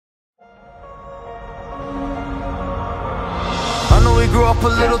we grew up a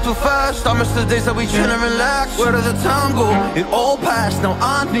little too fast. I miss the days that we chill and relax. Where did the time go? It all passed, now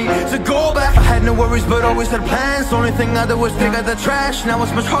I need to go back. I had no worries but always had plans. The only thing I did was dig out the trash. Now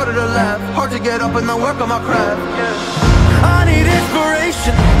it's much harder to laugh, hard to get up and not work on my craft. I need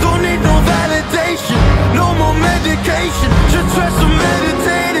inspiration, don't need no validation. No more medication, just try some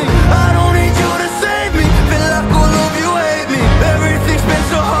meditating. I don't need you to save me, feel like all of you hate me. Everything's been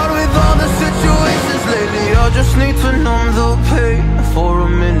so hard with all the situations lately. I just need to numb the pain for a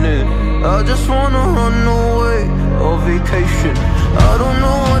minute. I just wanna run away on vacation. I don't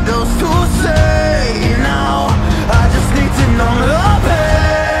know what else to say now. I just need to numb the pain.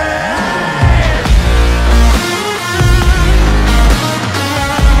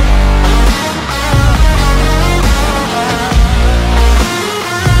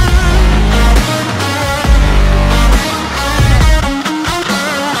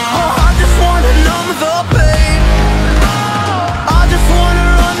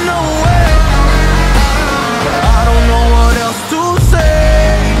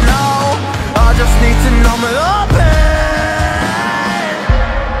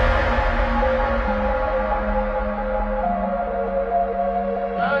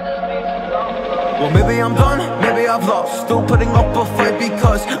 Maybe I'm done, maybe I've lost. Still putting up a fight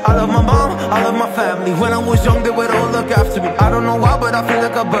because I love my mom, I love my family. When I was young they would all look after me. I don't know why but I feel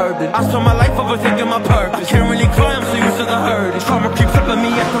like a burden. I spend my life overthinking my purpose. I can't really cry, I'm so used to the hurt. Trauma keeps up at me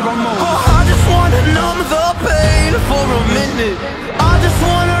at the wrong moment. Oh, I just wanna numb the pain for a minute. I just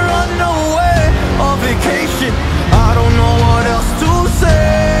wanna run away on vacation. I don't know what else to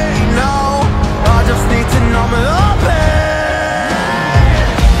say now. I just need to numb the pain.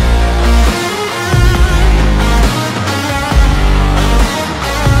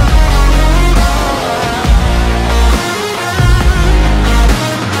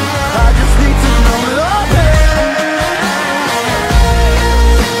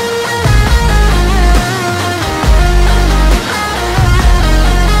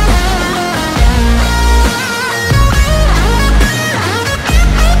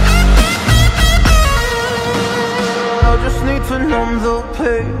 Numb the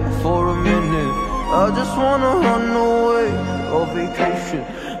pain for a minute. I just wanna run away on vacation.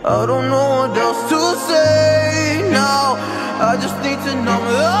 I don't know what else to say now. I just need to numb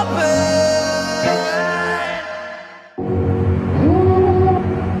the pain.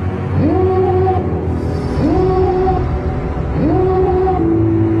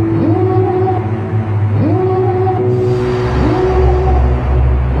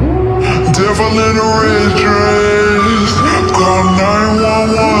 Devil in a red dress, call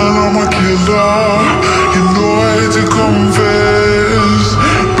 911, I'm a killer. You know I hate to confess.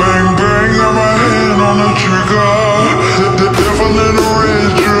 Bang bang, got my hand on the trigger. The devil in a red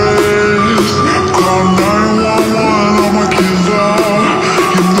dress, call 911, I'm a killer.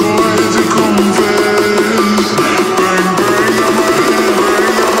 You know I hate to confess. Bang bang, got my hand, bang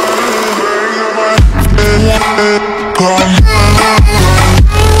got my hand, call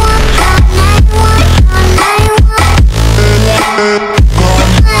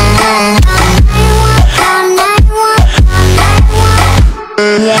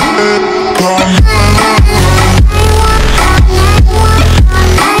Yeah.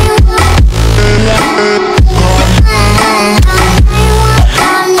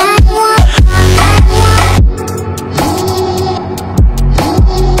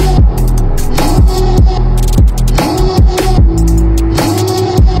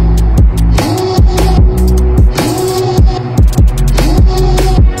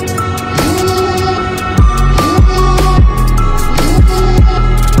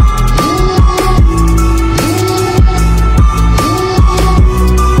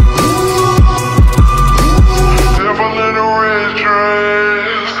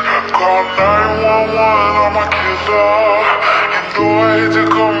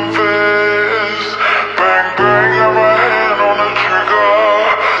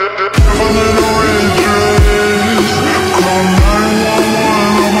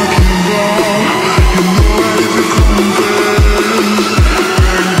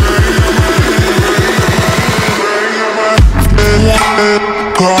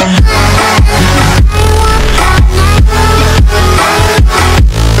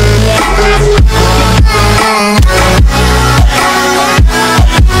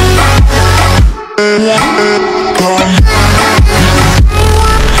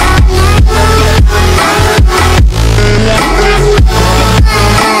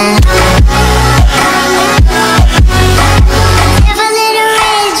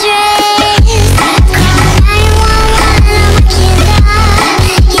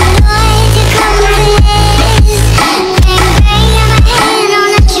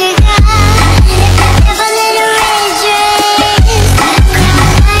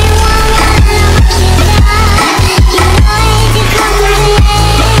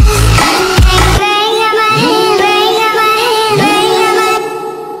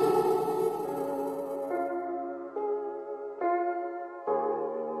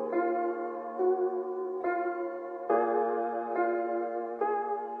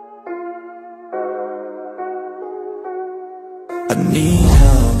 need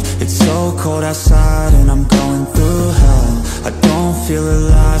help. It's so cold outside and I'm going through hell. I don't feel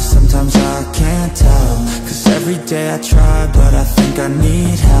alive, sometimes I can't tell. Cause every day I try, but I think I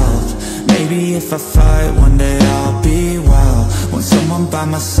need help. Maybe if I fight, one day I'll be well. Want someone by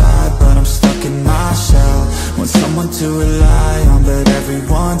my side, but I'm stuck in my shell. Want someone to rely on, but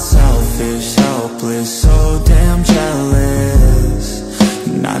everyone's selfish, helpless, so damn jealous.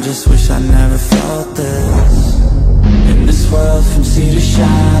 And I just wish I never felt this. In this world from sea to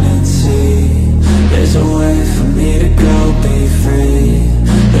shining sea, there's a way for me to go be free.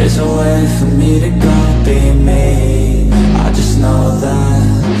 There's a way for me to go be me. I just know that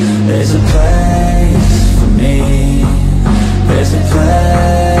there's a place for me. There's a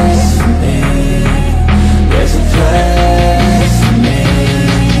place for me. There's a place for me.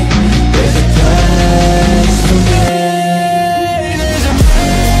 There's a place for me. There's a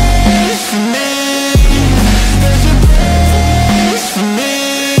place for me. There's a place for me.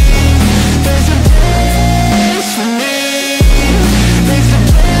 There's a place for me. There's a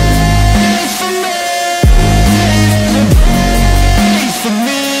place for me. There's a place for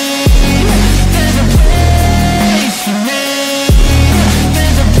me. There's a place for me.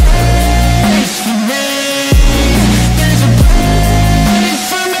 There's a place for me. There's a place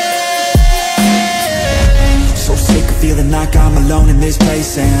for me. So sick of feeling like I'm alone in this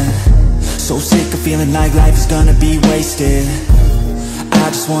place, and so sick of feeling like life is gonna be wasted. I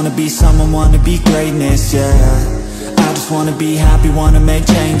just wanna be someone, wanna be greatness, yeah. I just wanna be happy, wanna make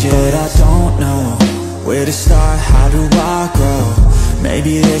changes. But I don't know where to start, how do I grow?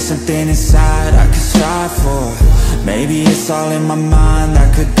 Maybe there's something inside I could strive for. Maybe it's all in my mind I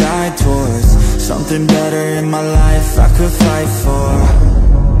could guide towards something better in my life I could fight for.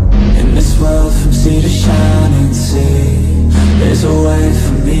 In this world from sea to shining sea, there's a way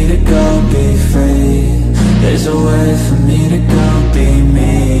for me to go be free. There's a way for me to go be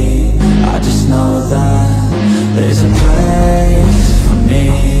me. I just know that there's a place for me.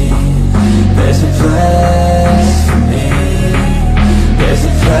 There's a place for me. There's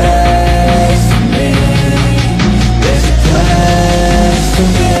a place for me. There's a place for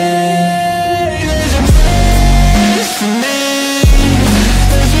me. There's a place for me.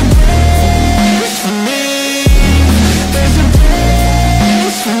 There's a place for me. There's a place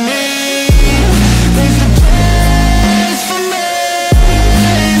for me. There's a place for me. There's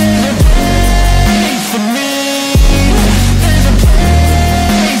a place for me. There's a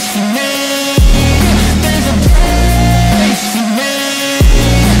place for me. There's a place for me.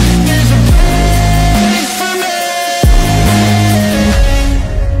 There's a place for me.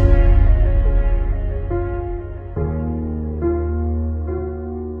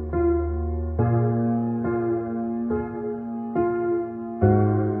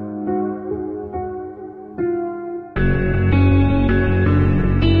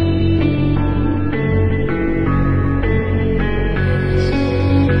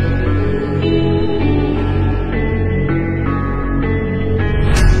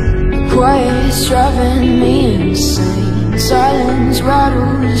 Quiet's driving me insane. Silence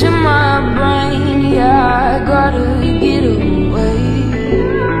rattles in my brain. Yeah, I gotta get away.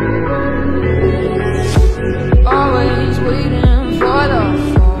 Always waiting for the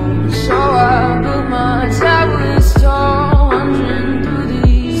phone, so I built my towers tall, wandering through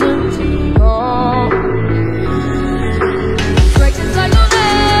these empty halls. Breaking cycle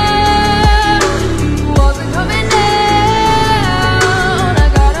now, walls are coming down. I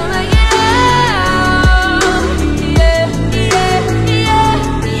gotta make it out. Yeah, yeah, yeah,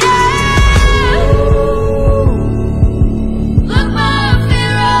 yeah. Look my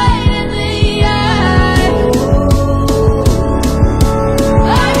fear right in the eye.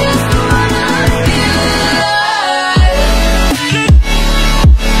 I just wanna feel alive.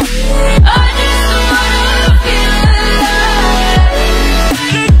 I just wanna feel alive.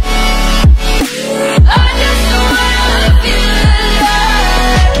 I just wanna feel alive.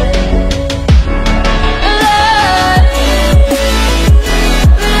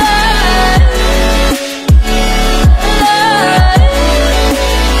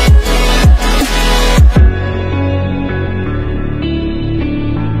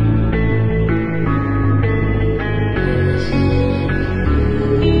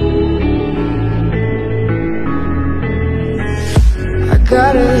 I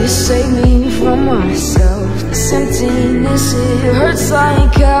gotta save me from myself. This emptiness, it hurts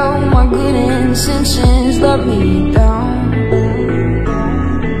like hell. My good intentions let me down.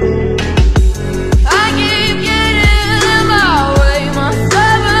 I keep getting in my way. My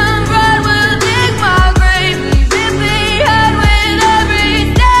stubborn pride will dig my grave. Leave it behind with every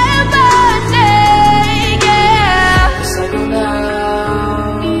step I take. Yeah, cycle now.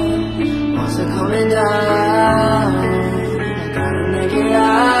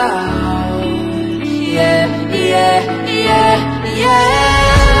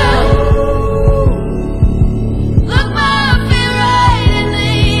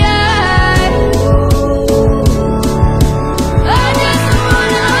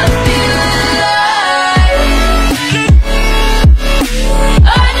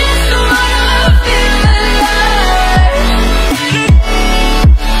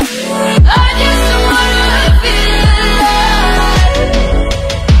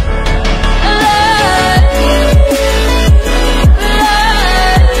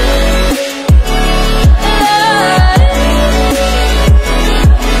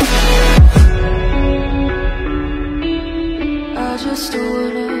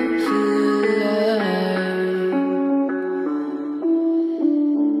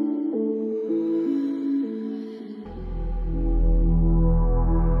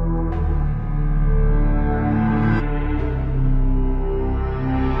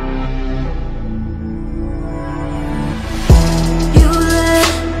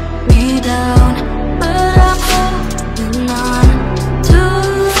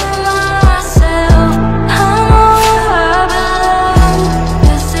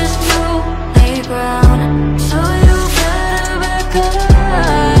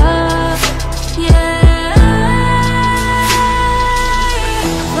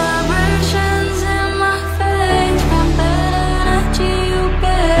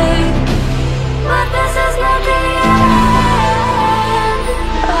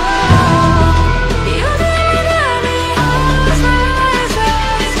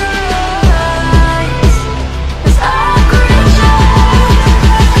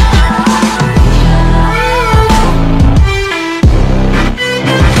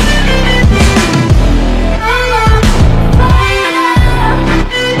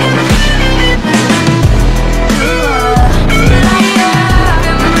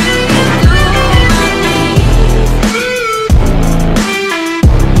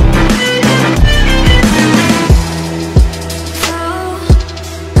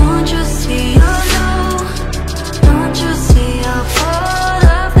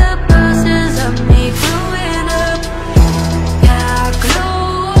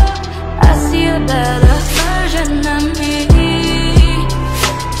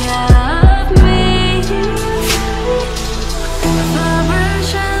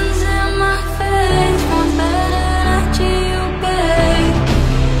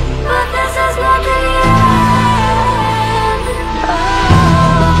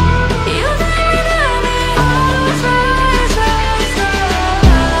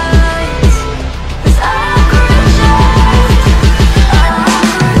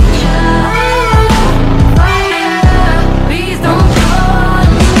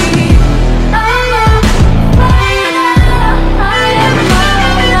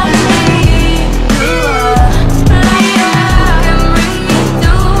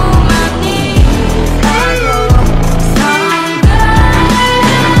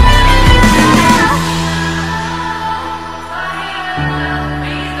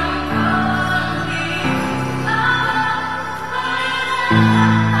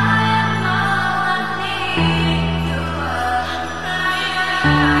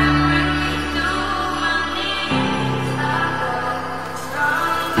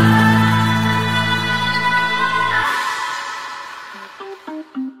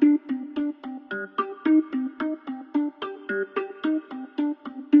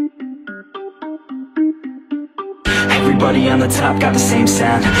 Everybody on the top got the same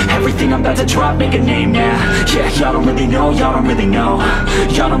sound. Everything I'm about to drop, make a name now. Yeah, y'all don't really know, y'all don't really know.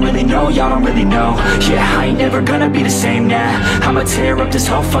 Y'all don't really know, y'all don't really know. Yeah, I ain't never gonna be the same now. I'ma tear up this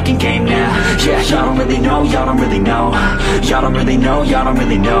whole fucking game now. Yeah, y'all don't really know, y'all don't really know. Y'all don't really know, y'all don't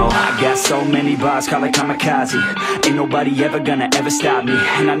really know. I got so many bars, call it kamikaze. Ain't nobody ever gonna ever stop me.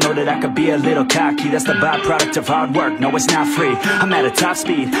 And I know that I could be a little cocky. That's the byproduct of hard work, no it's not free. I'm at a top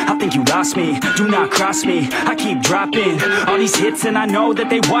speed, I think you lost me. Do not cross me, I keep dropping all these hits and I know that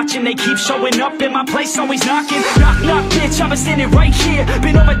they watching. They keep showing up in my place, always knocking. Knock, knock, bitch, I've been standing right here.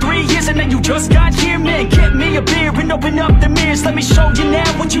 Been over 3 years and then you just got here. Man, get me a beer and open up the mirrors. Let me show you now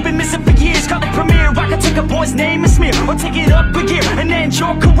what you've been missing for years. Call it premiere, I can take a boy's name and smear, or take it up a gear and end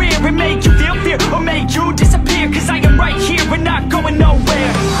your career and make you feel fear, or make you disappear. Cause I am right here and not going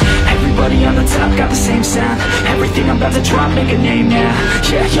nowhere. Everybody on the top got the same sound. Everything I'm about to drop, make a name now.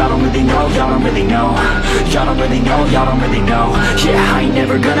 Yeah, y'all don't really know, y'all don't really know. Y'all don't really know, y'all don't really know. Yeah, I ain't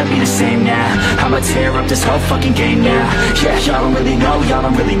never gonna be the same now. I'ma tear up this whole fucking game now. Yeah, y'all don't really know, y'all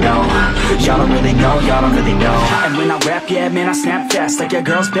don't really know. Y'all don't really know, y'all don't really know. And when I rap, yeah, man, I snap fast. Like your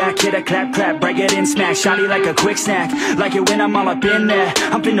girl's back, hit a clap, clap, break it in, smack. Shawty like a quick snack, like it when I'm all up in there.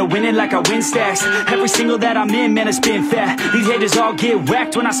 I'm finna win it like I win stacks. Every single that I'm in, man, it's been fat. These haters all get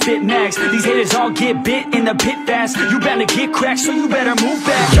whacked when I spit max. These haters all get bit in the pit fast. You better get cracked, so you better move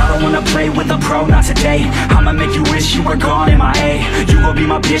back. Y'all don't wanna play with a pro, not today. I'ma make you wish you were gone in my A. You gon' be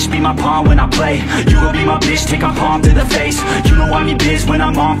my bitch, be my pawn when I play. You gon' be my bitch, take my palm to the face. You know I'm your biz when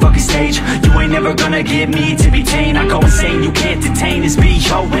I'm on fucking stage. You ain't never gonna get me to be tame. I go insane, you can't detain this beat,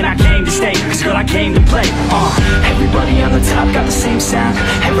 yo, when I came to stay. Cause girl, I came to play. Everybody on the top got the same sound.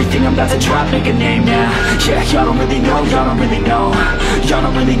 Everything I'm about to drop, make a name now. Yeah, y'all don't really know, y'all don't really know. Y'all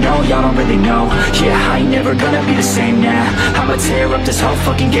don't really know, y'all don't really know. Yeah, I ain't never gonna be the same now. I'ma tear up this whole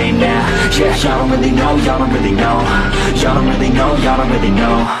fucking game now. Yeah, y'all don't really know, y'all don't really know. Y'all don't really know, y'all don't really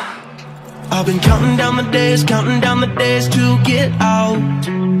know. I've been counting down the days to get out.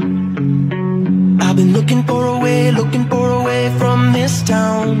 I've been looking for a way from this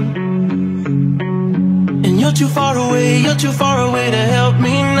town. And you're too far away to help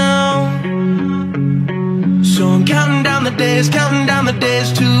me now. So I'm counting down the days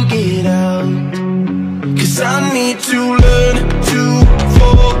to get out. Cause I need to learn to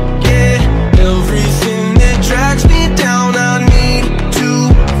forget everything that drags me down. I need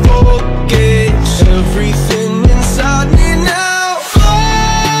to forget everything inside me now.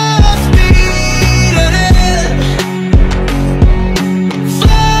 Full speed ahead,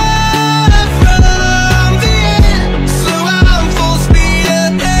 fly from the end. So I'm full speed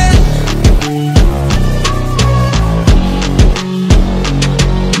ahead.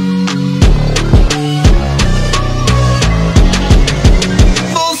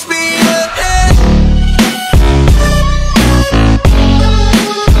 Full speed ahead.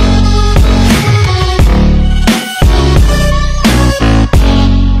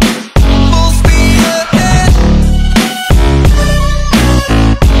 Full speed ahead.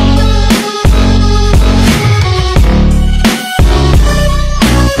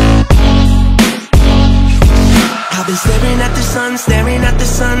 I've been staring at the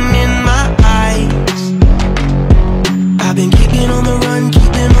sun in my eyes. I've been keeping on the run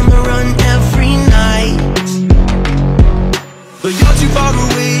every night. But you're too far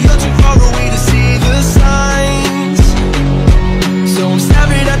away to see the signs. So I'm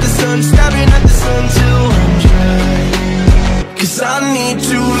staring at the sun till I'm dry. Cause I need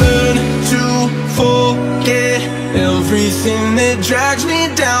to learn to forget everything that drags me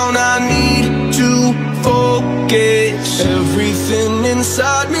down. I need to forget everything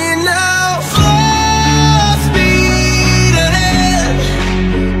inside me now. Full speed ahead,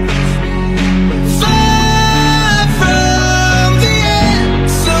 fly from the end.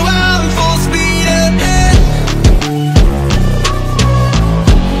 So I'm full speed ahead.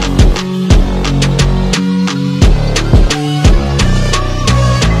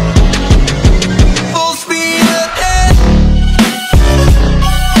 Full speed ahead.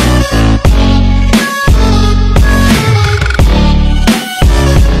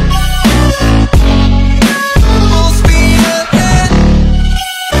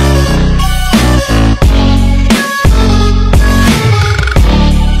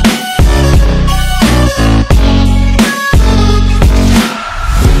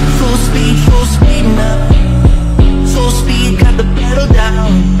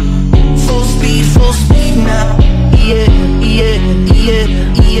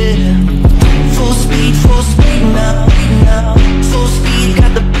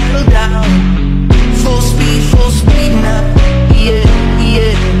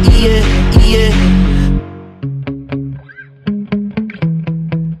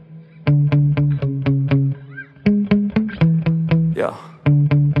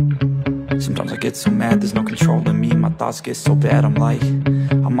 Sometimes I get so mad, there's no control in me. My thoughts get so bad, I'm like,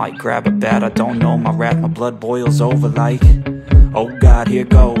 I might grab a bat, I don't know. My wrath, my blood boils over like, oh God, here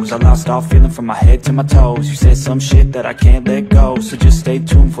goes. I lost all feeling from my head to my toes. You said some shit that I can't let go, so just stay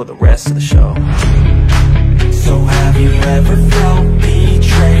tuned for the rest of the show. So have you ever felt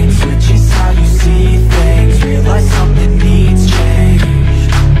betrayed? Switches how you see things, realize something needs change.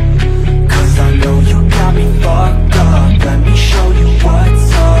 Cause I know you got me fucked up, let me show you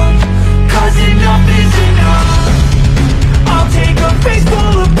what's up. Cause enough is enough. I'll take a face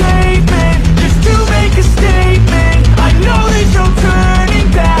full of pavement just to make a statement. I know there's no turning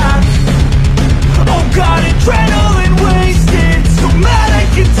back. Oh God, adrenaline wasted, so mad I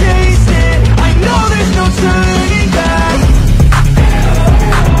can taste it. I know there's no turning back.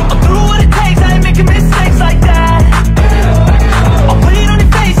 I'll do what it takes, I ain't making mistakes like that. I'll bleed on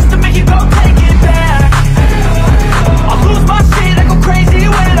your face to make you go take it back. I'll lose my shit, I go crazy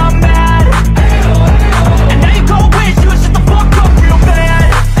when I'm mad. And now you go wish you would shut the fuck up real bad.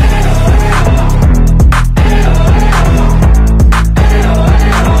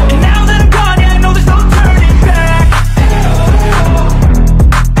 And now that I'm gone, yeah, I know there's no turning back.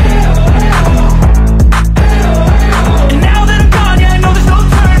 And now that I'm gone, yeah, I know there's no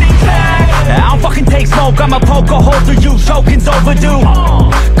turning back. I don't fucking take smoke, I'ma poke a hole through you, choking's overdue.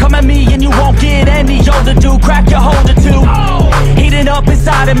 Come at me and you won't get any older, dude. Crack your holder too. Heating up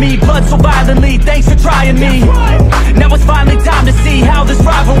inside of me, blood so violently, thanks for trying me. Now it's finally time to see how this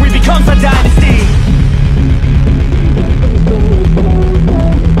rivalry becomes a dynasty.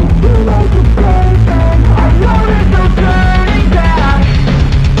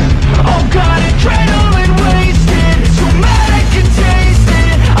 Oh God, adrenaline wasted, so mad I can taste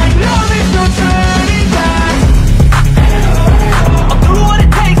it. I know there's no turning back. I'll do what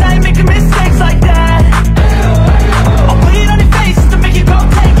it takes, I ain't making mistakes like that. I'll bleed on your face to make you go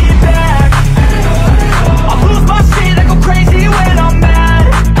take it back. I'll lose my shit, I go crazy when I'm mad.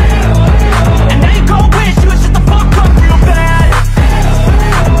 And now you go wish you would shut the fuck up real bad.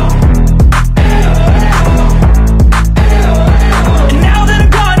 And now that I'm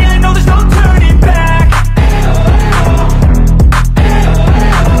gone, yeah, I know there's no turning back.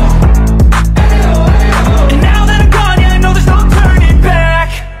 And now that I'm gone, yeah, I know there's no turning back.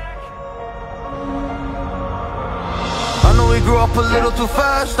 I know we grew up a little too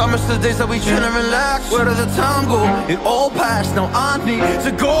fast. I miss the days that we chill and relax. Where did the time go? It all passed, now I need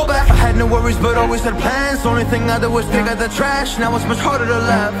to go back. I had no worries but always had plans. Only thing I did was pick out the trash. Now it's much harder to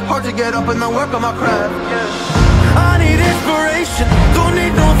laugh, hard to get up and then work on my craft. I need inspiration, don't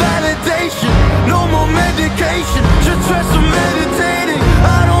need no validation. No more medication, just try some meditating.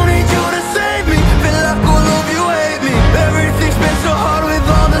 I don't need you to save me, feel like all of you hate me. Everything's been so hard with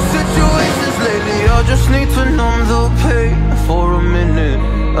all the situations lately. I just need to numb the pain for a minute.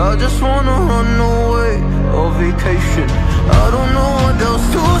 I just wanna run away on vacation. I don't know what else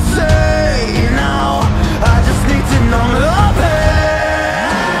to say now. I just need to numb the pain.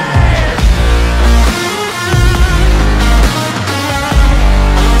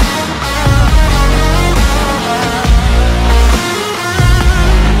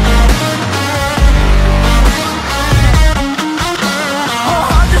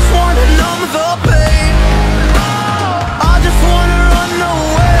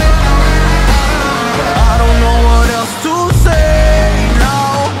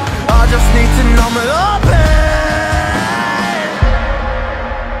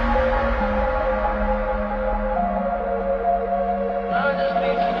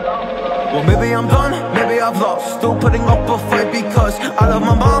 Well, maybe I'm done, maybe I've lost. Still putting up a fight because I love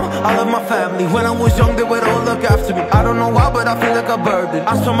my mom, I love my family. When I was young, they would all look after me. I don't know why, but I feel like a burden.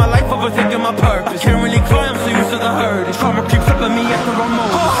 I spend my life overthinking my purpose. I can't really cry, I'm so used to the hurt. Trauma keeps flipping me at the wrong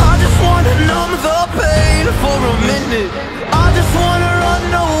moment. Oh, I just wanna numb the pain for a minute. I just wanna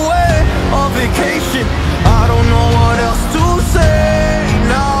run away on vacation. I don't know what else to say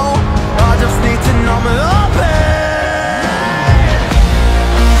now. I just need to numb the pain.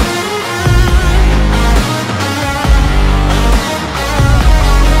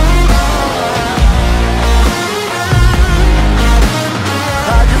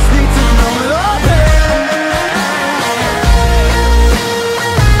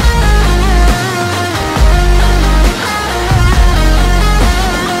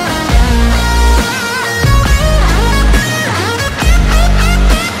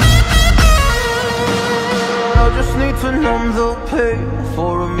 To numb the pain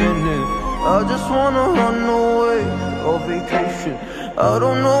for a minute. I just wanna run away on vacation. I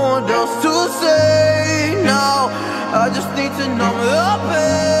don't know what else to say now. I just need to numb the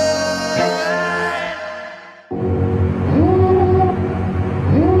pain.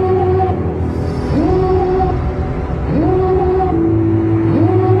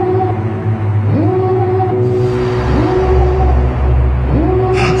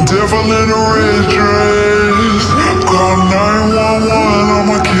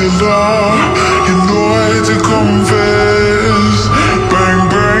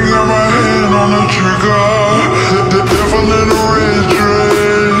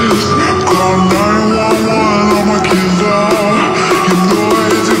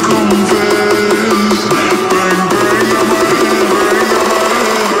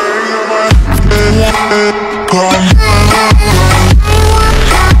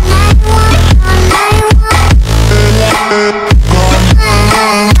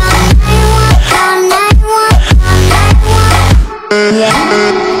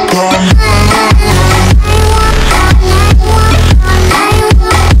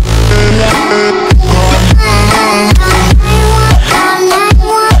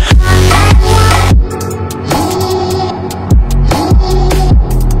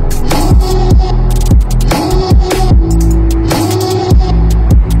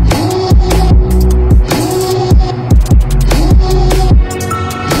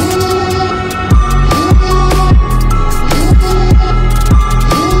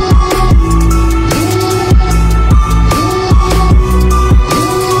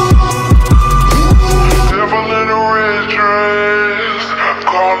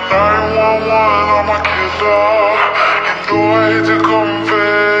 911, I'm a killer. You know I hate to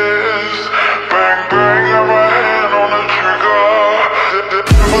confess. Bang, bang, got my hand on the trigger. The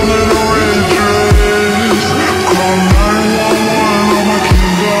devil in a red dress. Call 911, I'm a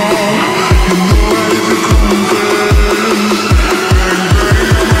killer. You know I hate to confess. Bang, bang,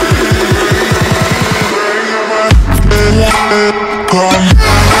 got my hand, bang, got my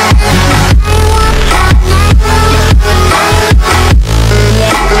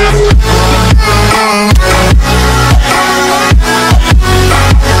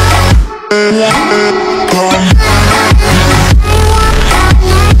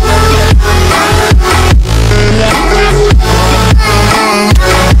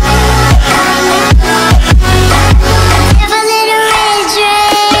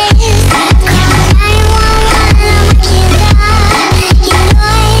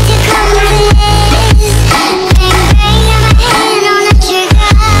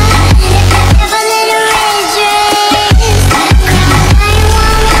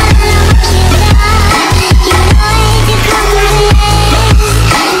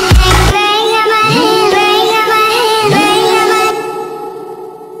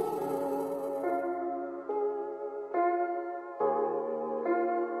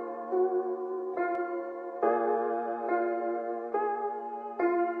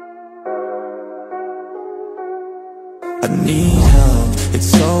I need help,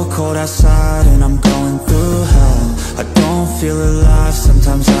 it's so cold outside and I'm going through hell. I don't feel alive,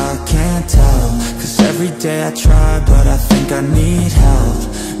 sometimes I can't tell. Cause every day I try, but I think I need help.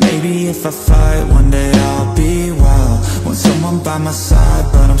 Maybe if I fight, one day I'll be well. Want someone by my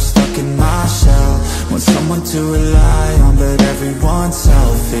side, but I'm stuck in my shell. Want someone to rely on, but everyone's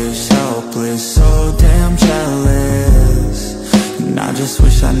selfish, helpless, so damn jealous. And I just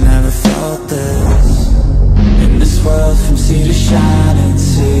wish I never felt this. In this world from sea to shining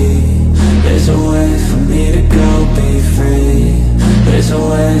sea, there's a way for me to go be free. There's a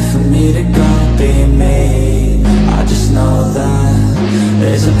way for me to go be me. I just know that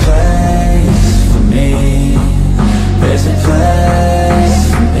there's a place for me. There's a place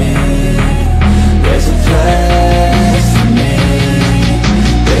for me. There's a place for me.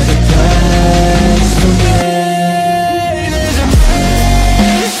 There's a place for me. There's a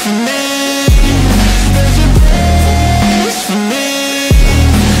place for me.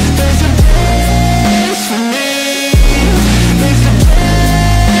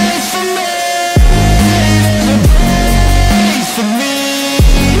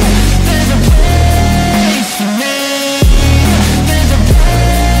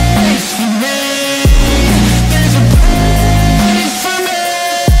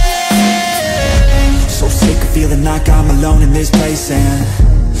 Like I'm alone in this place, and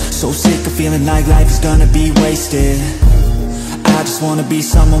so sick of feeling like life is gonna be wasted. I just wanna be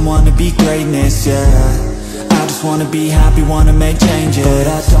someone, wanna be greatness, yeah. I just wanna be happy, wanna make changes. But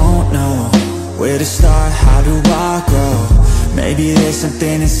I don't know where to start, how do I grow? Maybe there's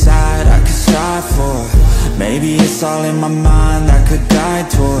something inside I could strive for. Maybe it's all in my mind I could guide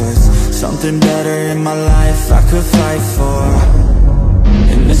towards something better in my life I could fight for.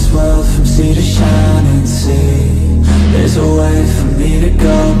 In this world from sea to shining sea, there's a way for me to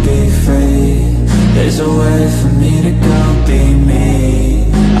go be free. There's a way for me to go be me.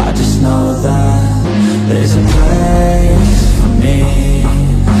 I just know that there's a place for me.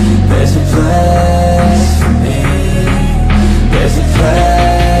 There's a place for me. There's a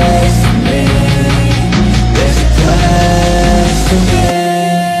place for me. There's a place for me.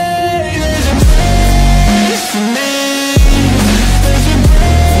 There's a place for me.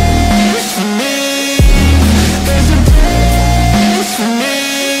 For me,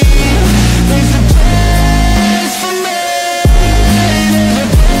 there's a place for me.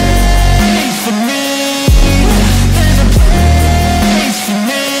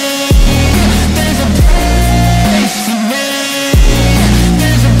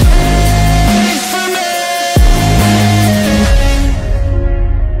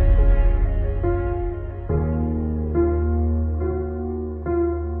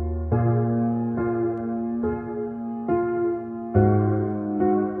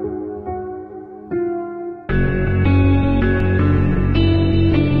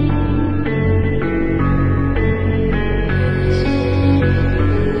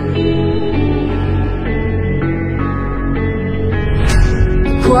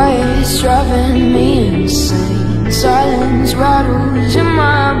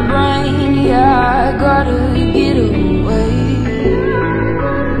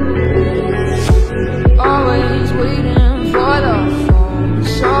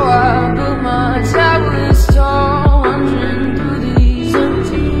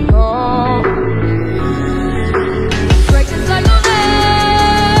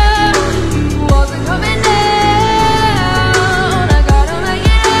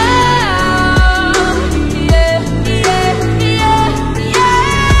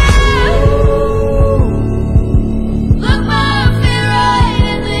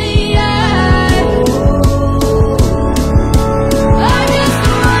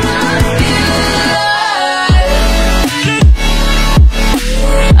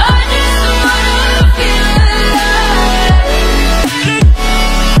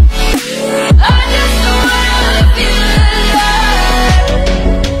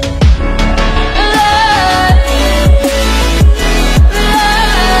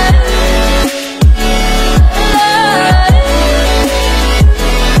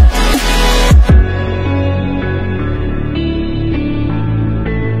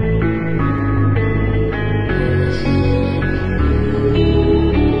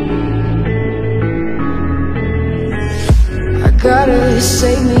 gotta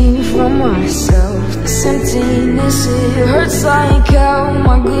save me from myself. This emptiness, it hurts like hell.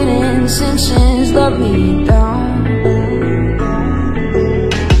 My good intentions let me down.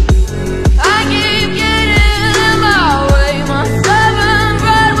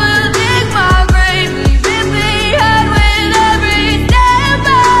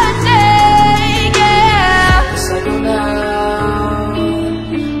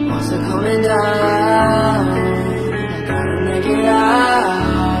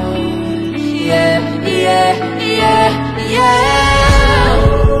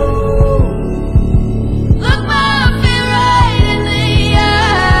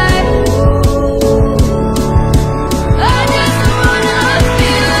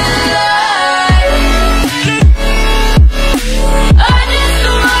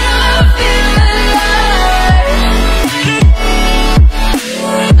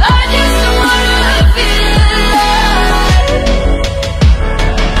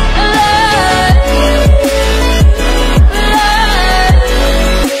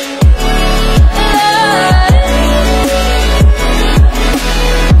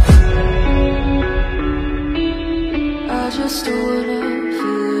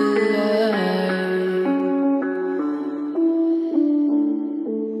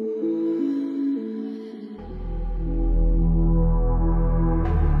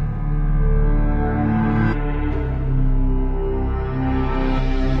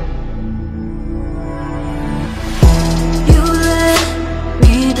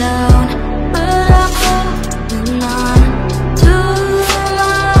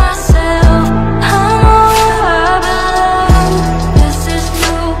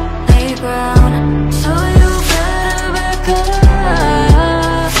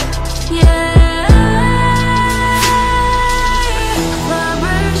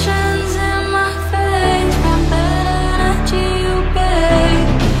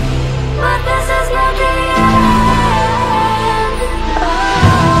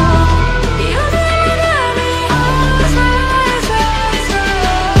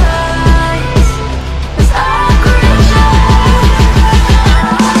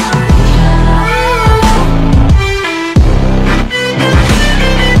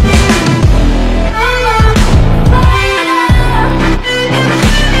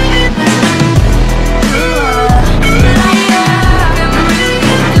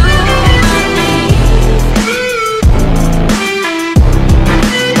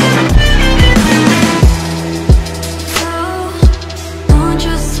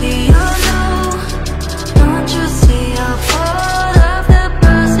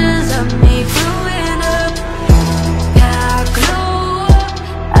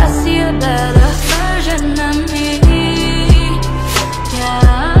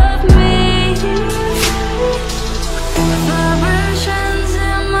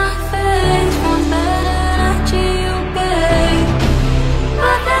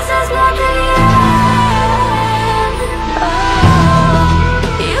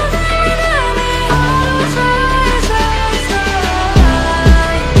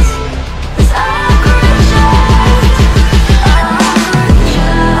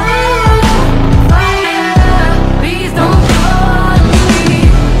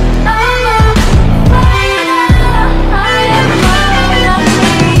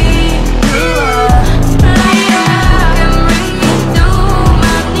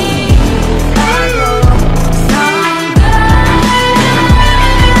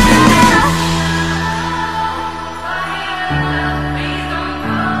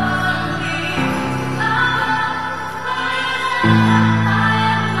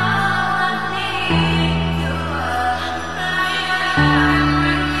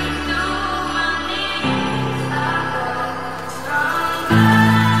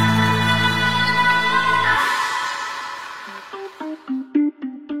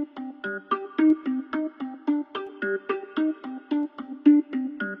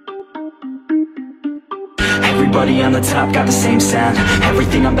 Everybody on the top got the same sound.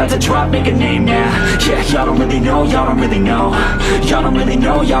 Everything I'm about to drop, make a name now. Yeah, y'all don't really know, y'all don't really know. Y'all don't really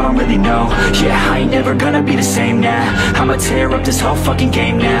know, y'all don't really know. Yeah, I ain't never gonna be the same now. I'ma tear up this whole fucking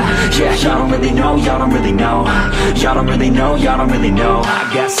game now. Yeah, y'all don't really know, y'all don't really know. Y'all don't really know, y'all don't really know.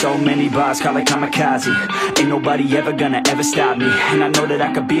 I got so many bars, call it kamikaze. Ain't nobody ever gonna ever stop me. And I know that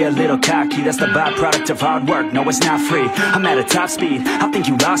I could be a little cocky. That's the byproduct of hard work, no it's not free. I'm at a top speed, I think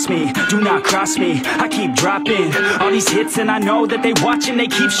you lost me. Do not cross me, I keep dropping all these hits and I know that they watching. They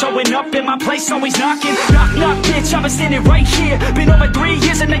keep showing up in my place, always knocking. Knock, knock, bitch, I've been standing right here. Been over 3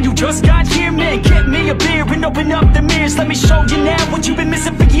 years and then you just got here. Man, get me a beer and open up the mirrors. Let me show you now what you've been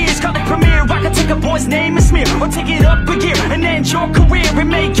missing for years. Call it premiere, I can take a boy's name is smear, or take it up a gear and end your career and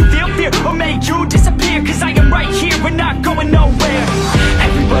make you feel fear, or make you disappear. Cause I am right here and not going nowhere.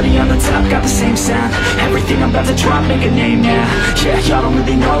 Everybody on the top got the same sound. Everything I'm about to drop, make a name now. Yeah, y'all don't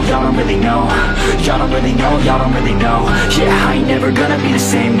really know, y'all don't really know. Y'all don't really know, y'all don't really know. Yeah, I ain't never gonna be the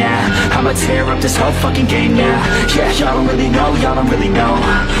same now. I'ma tear up this whole fucking game now. Yeah, y'all don't really know, y'all don't really know.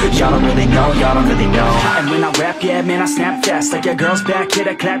 Y'all don't really know, y'all don't really know. And when I rap, yeah, man, I snap fast. Like your girl's back, hit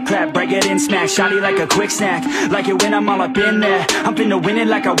a clap, clap, break it in, smack. Shotty like a quick snack, like it when I'm all up in there. I'm finna win it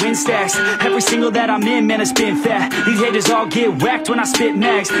like I win stacks. Every single that I'm in, man, it's been fat. These haters all get whacked when I spit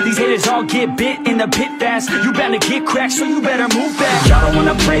max. These haters all get bit in the pit fast. You better get cracked, so you better move back. Y'all don't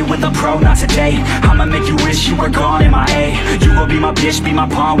wanna play with a pro, not today. I'ma make you wish you were gone in my A. You gon' be my bitch, be my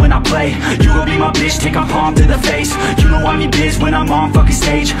pawn when I play. You gon' be my bitch, take a palm to the face. You know I'm in biz when I'm on fucking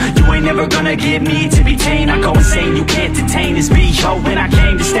stage. You ain't never gonna get me to be tame. I go insane, you can't detain this beat, yo, when I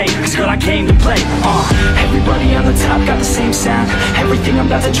came to stay. Cause girl, I came to play. Everybody on the top got the same sound. Everything I'm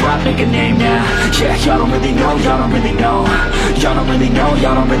about to drop, make a name now. Yeah, y'all don't really know, y'all don't really know. Y'all don't really know,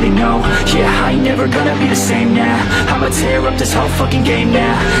 y'all don't really know. Yeah, I ain't never gonna be the same now. I'ma tear up this whole fucking game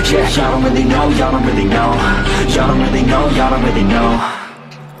now. Yeah, y'all don't really know, y'all don't really know. Y'all don't really know, y'all don't really know.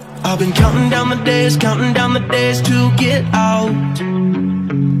 I've been counting down the days to get out.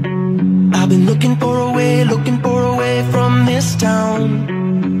 I've been looking for a way from this town.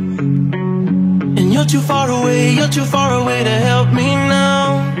 And you're too far away to help me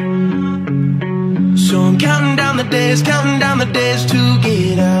now. So I'm counting down the days to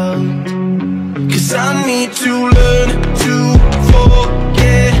get out. Cause I need to learn to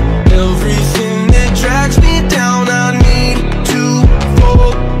forget everything that drags me down. I need to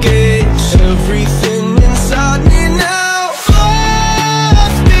forget everything inside me now. Full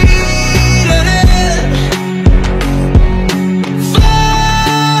speed ahead,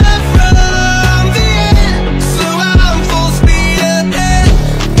 far from the end. So I'm full speed ahead.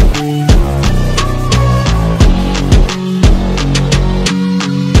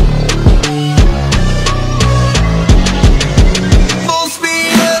 Full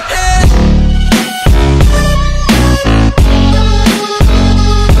speed ahead.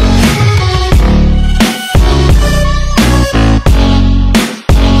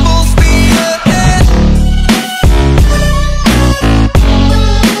 Full speed ahead.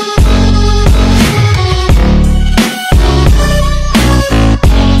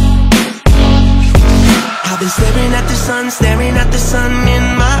 I've been staring at the sun in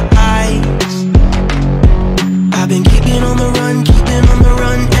my eyes. I've been keeping on the run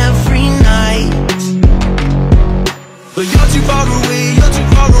every night. But you're too far away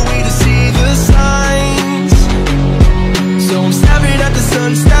to see the signs. So I'm staring at the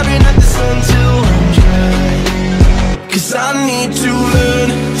sun till I'm dry. Cause I need to learn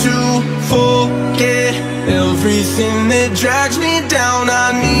to forget everything that drags me down.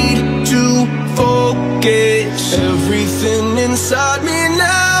 I need to forget everything inside me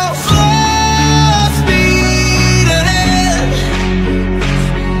now. Full speed ahead,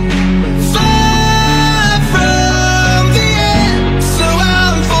 far from the end. So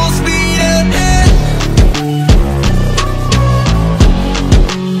I'm full speed ahead.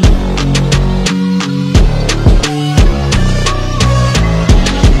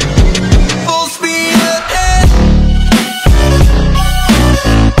 Full speed ahead.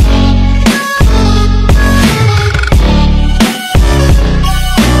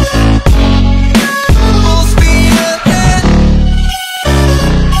 Full speed ahead.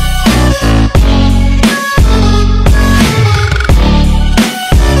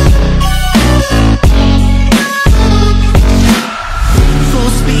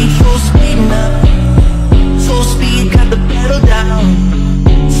 Full speed now. Full speed, got the pedal down.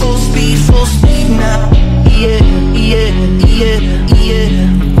 Full speed now. Yeah, yeah, yeah, yeah.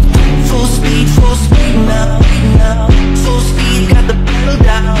 Full speed now. Full speed, got the pedal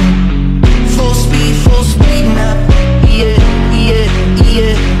down. Full speed now. Yeah, yeah,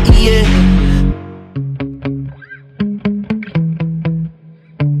 yeah, yeah.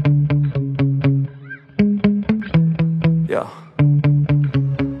 Yeah.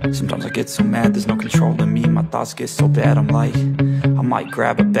 Sometimes I get so mad, there's no controlling me. My thoughts get so bad, I'm like, I might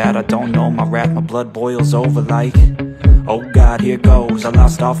grab a bat, I don't know. My wrath, my blood boils over like, oh God, here goes. I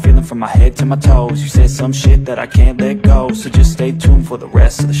lost all feeling from my head to my toes. You said some shit that I can't let go, so just stay tuned for the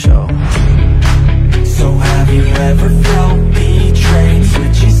rest of the show. So have you ever felt betrayed?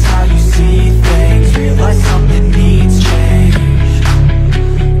 Switches how you see things, realize something needs change.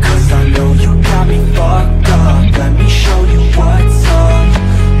 Cause I know you got me fucked up, let me show you what's up.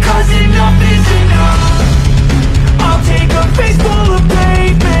 Cause enough is enough. I'll take a face full of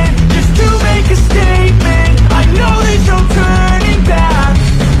pavement just to make a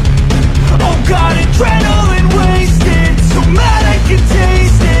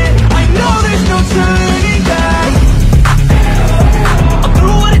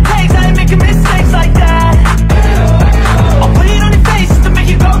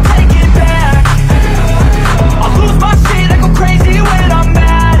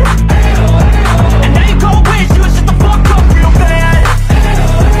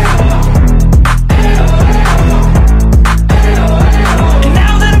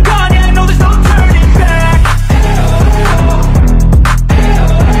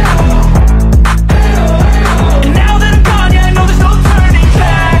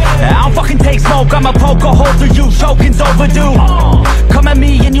smoke, I'ma poke a hole through you. Choking's overdue. Come at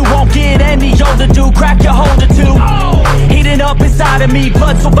me and you won't get any older, dude. Crack your holder too. Heating up inside of me,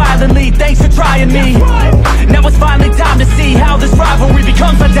 blood so violently. Thanks for trying me. Now it's finally time to see how this rivalry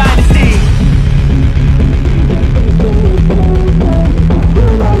becomes a dynasty.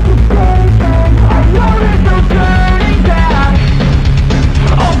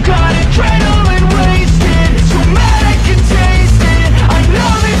 Oh God, adrenaline wasted. Too mad I can taste it. I know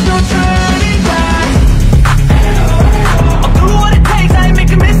there's no turning back. I'll do what it takes, I ain't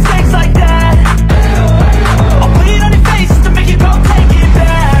making mistakes like that. I'll bleed on your face just to make you go take it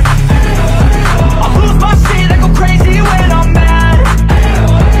back. I'll lose my shit, I go crazy when I'm mad.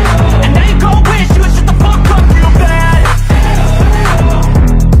 And now you gon' wish you would shut the fuck up real bad.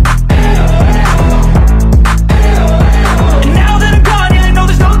 And now that I'm gone, yeah, I know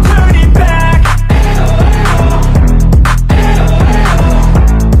there's no turning back.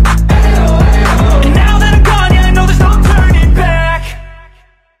 And now that I'm gone, yeah, I know there's no turning back.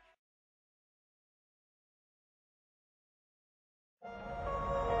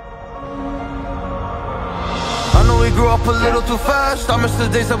 I know we grew up a little too fast. I miss the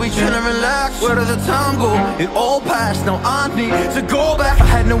days that we chill and relax. Where did the time go? It all passed, now I need to go back. I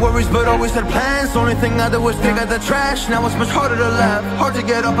had no worries but always had plans. Only thing I did was pick out the trash. Now it's much harder to laugh, hard to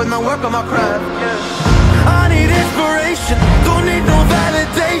get up and not work on my craft. I need inspiration, don't need no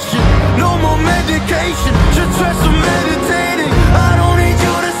validation. No more medication, just try some meditating. I don't need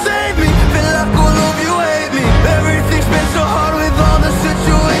you to save me, feel like all of you hate me. Everything's been so hard with all the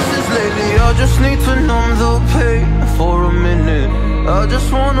situations lately. I just need to numb the pain for a minute. I just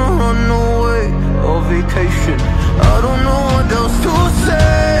wanna run away on vacation. I don't know what else to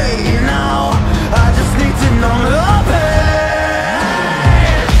say now. I just need to numb the pain.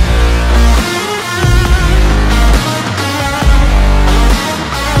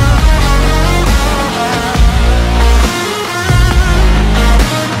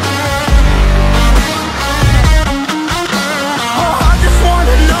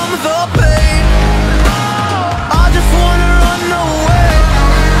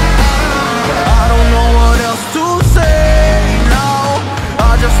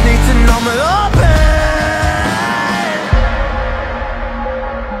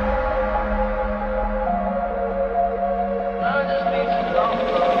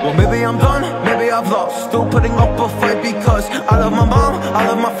 Well, maybe I'm done, maybe I've lost. Still putting up a fight because I love my mom, I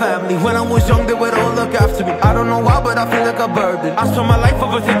love my family. When I was young, they would all look after me. I don't know why, but I feel like a burden. I spend my life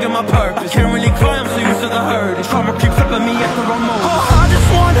overthinking my purpose. I can't really cry, I'm so used to the hurt. Trauma keeps flipping me at the wrong moment. Oh, I just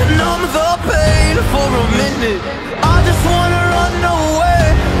wanna numb the pain for a minute. I just wanna run away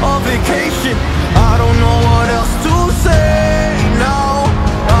on vacation. I don't know what else to say now.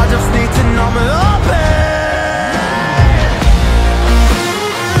 I just need to numb the pain.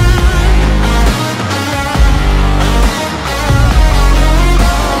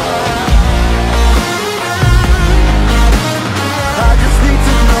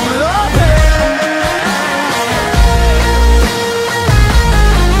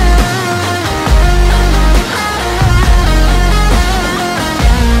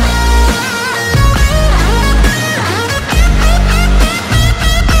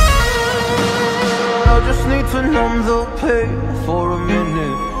 To numb the pain for a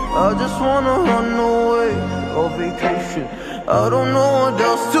minute. I just wanna run away on vacation. I don't know what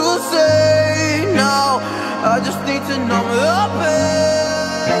else to say now. I just need to numb the pain.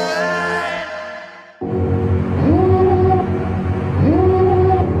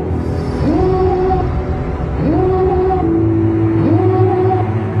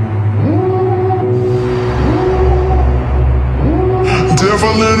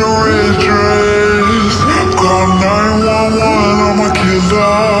 Devil in a red dress, call 911, I'm a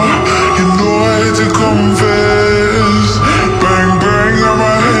killer. You know I hate to confess. Bang bang, got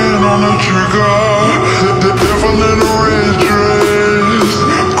my hand on the trigger. The devil in a red dress,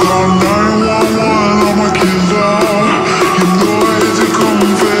 call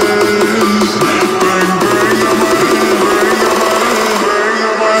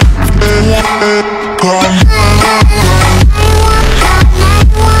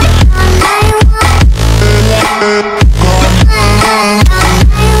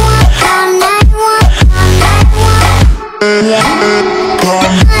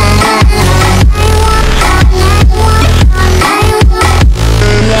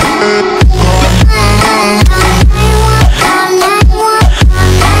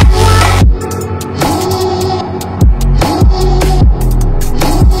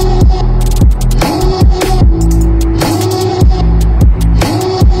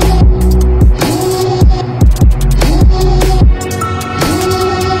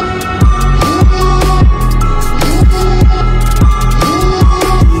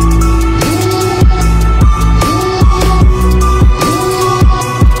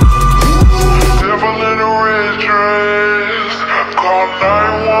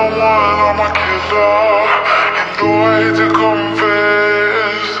 911, I'm a killer. You know I hate to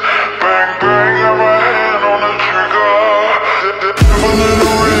confess. Bang, bang, got my hand on the trigger. The devil in a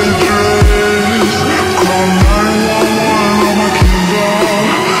red dress. Call 911, I'm a killer.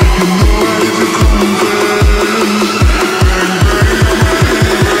 You know I hate to confess. Bang, bang,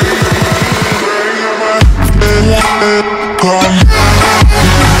 got my hand. Call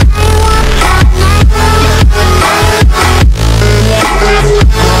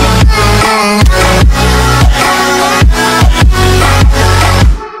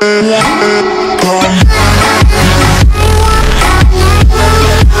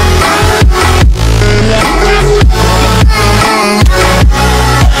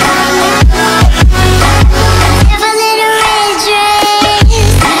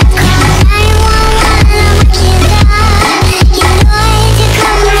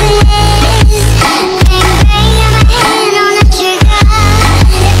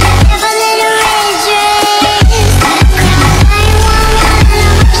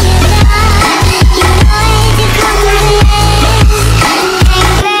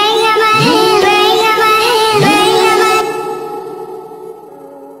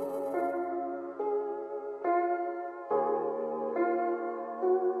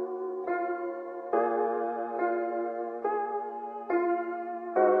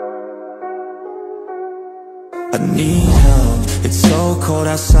I need help, it's so cold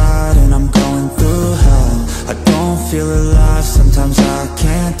outside and I'm going through hell. I don't feel alive, sometimes I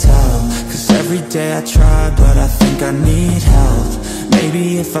can't tell. Cause every day I try, but I think I need help.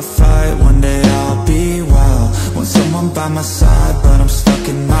 Maybe if I fight, one day I'll be well. Want someone by my side, but I'm stuck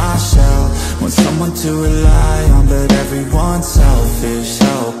in my shell. Want someone to rely on, but everyone's selfish,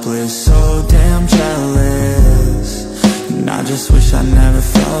 helpless, so damn jealous. And I just wish I never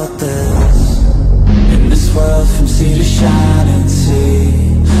felt this. In this world from sea to shining sea,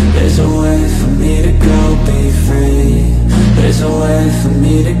 there's a way for me to go be free. There's a way for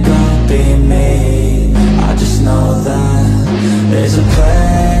me to go be me. I just know that there's a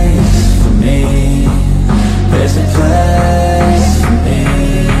place for me. There's a place for me.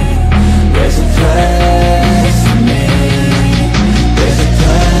 There's a place for me. There's a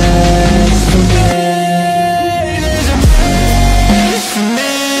place for me. There's a place for me.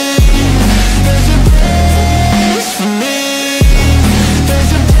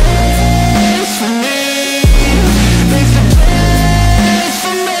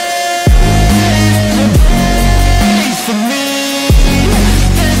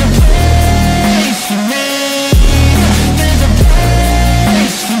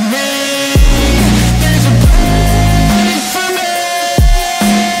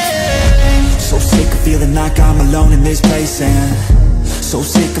 Like I'm alone in this place, and so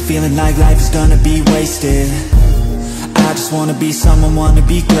sick of feeling like life is gonna be wasted. I just wanna be someone, wanna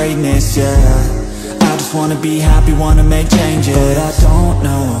be greatness, yeah. I just wanna be happy, wanna make changes. But I don't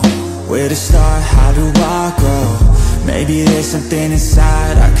know where to start, how do I grow? Maybe there's something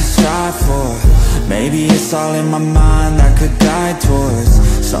inside I could strive for. Maybe it's all in my mind I could guide towards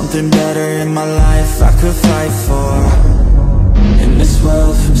something better in my life I could fight for. In this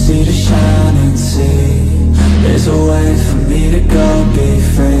world from sea to shining sea, there's a way for me to go be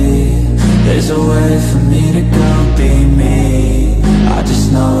free. There's a way for me to go be me. I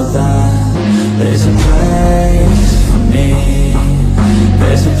just know that there's a place for me.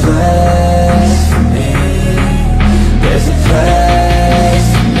 There's a place for me. There's a place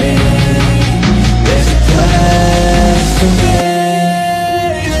for me. There's a place for me.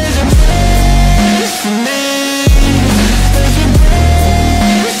 There's a place for me.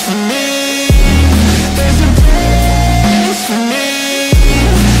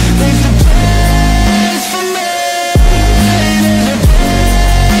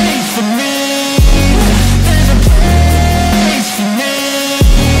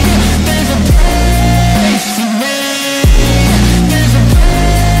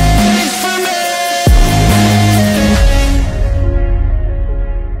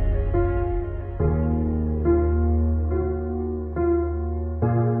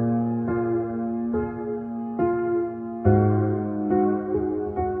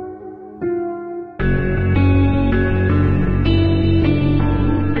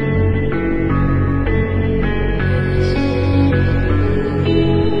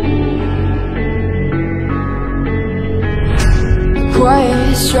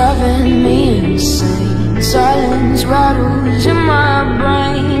 Quiet's driving me insane. Silence rattles in my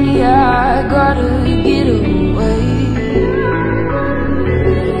brain. Yeah, I gotta get away.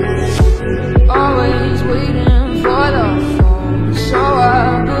 Always waiting for the phone, so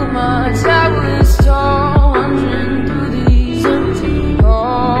I built my towers tall, wandering through these empty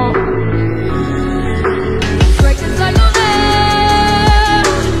halls.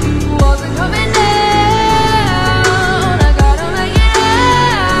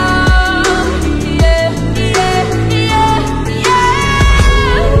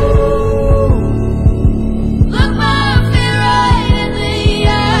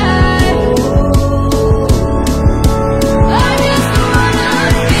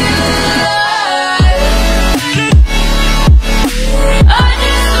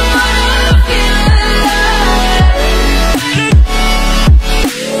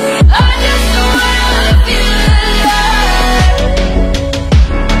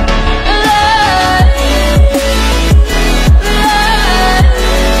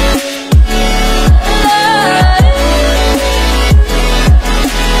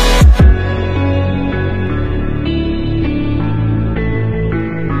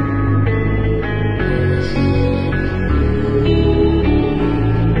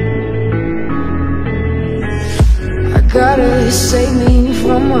 gotta save me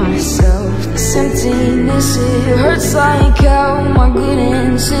from myself. This emptiness, it hurts like hell. My good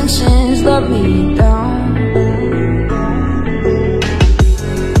intentions let me down.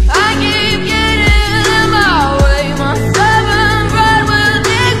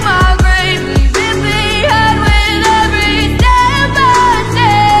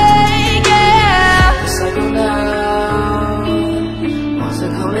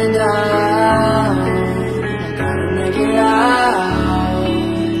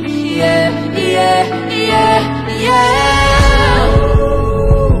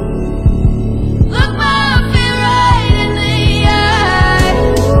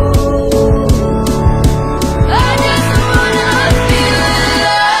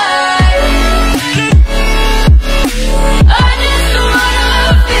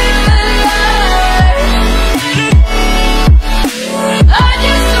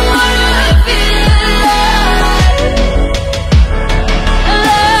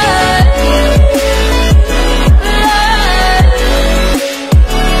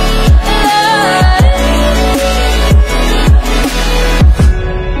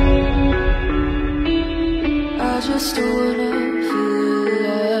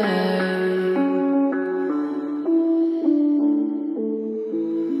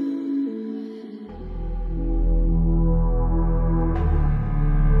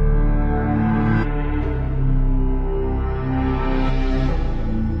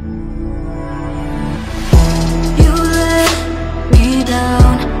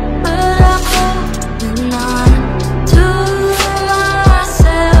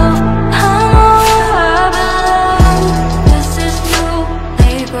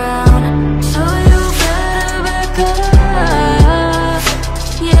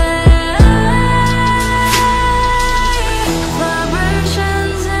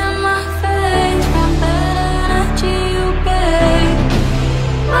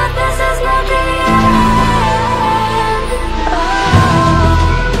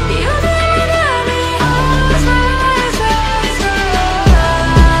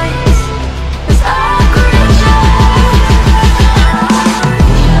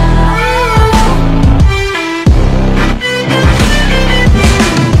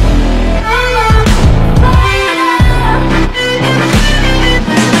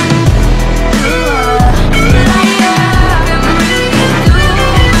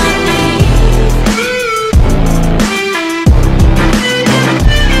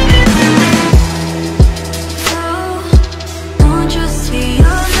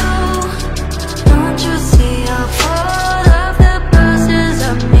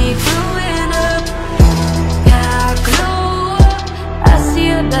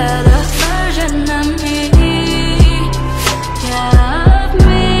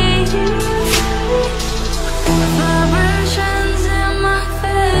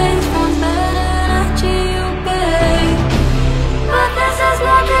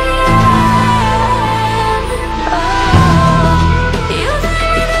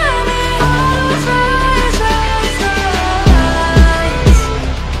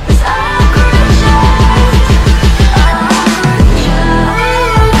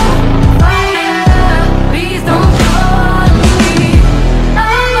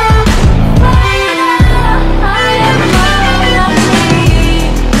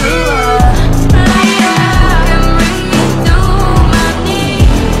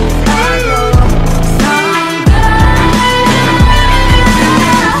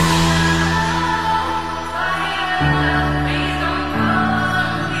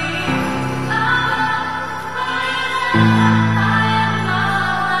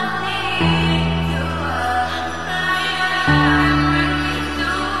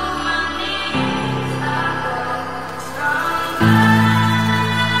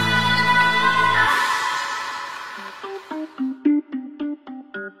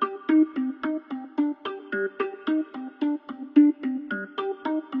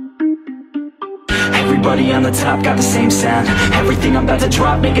 Everybody on the top got the same sound. Everything I'm about to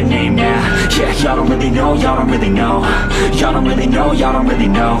drop, make a name now. Yeah, y'all don't really know, y'all don't really know. Y'all don't really know, y'all don't really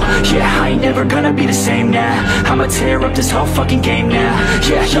know. Yeah, I ain't never gonna be the same now. I'ma tear up this whole fucking game now.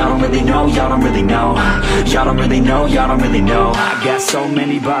 Yeah, y'all don't really know, y'all don't really know. Y'all don't really know, y'all don't really know. I got so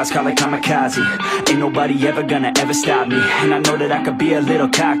many bars, call it kamikaze. Ain't nobody ever gonna ever stop me. And I know that I could be a little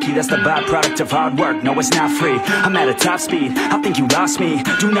cocky. That's the byproduct of hard work, no it's not free. I'm at a top speed, I think you lost me.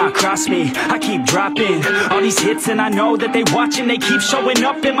 Do not cross me, I keep dropping all these hits and I know that they watching. They keep showing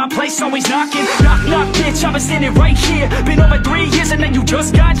up in my place, always knocking. Knock, knock, bitch, I've been standing right here. Been over 3 years and then you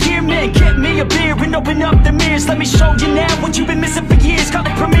just got here. Man, get me a beer and open up the mirrors. Let me show you now what you've been missing for years. Call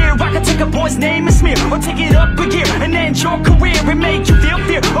it premiere, I can take a or his name is smear, or take it up a gear and end your career and make you feel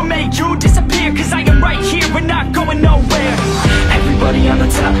fear, or make you disappear. Cause I am right here and not going nowhere. Everybody on the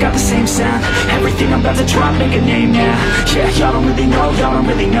top got the same sound. Everything I'm about to drop, make a name now. Yeah, y'all don't really know, y'all don't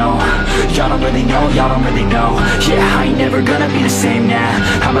really know. Y'all don't really know, y'all don't really know. Yeah, I ain't never gonna be the same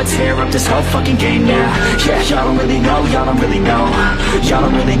now. I'ma tear up this whole fucking game now. Yeah, y'all don't really know, y'all don't really know. Y'all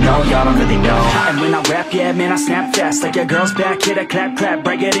don't really know, y'all don't really know. And when I rap, yeah, man, I snap fast. Like your girl's back, hit a clap, clap,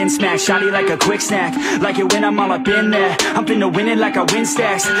 break it in, smack. Shotty like a quick snack, like it when I'm all up in there. I'm finna win it like I win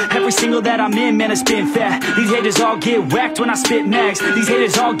stacks. Every single that I'm in, man, it's been fat. These haters all get whacked when I spit max. These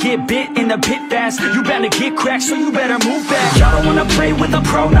haters all get bit in the pit fast. You better get cracked, so you better move back. Y'all don't wanna play with a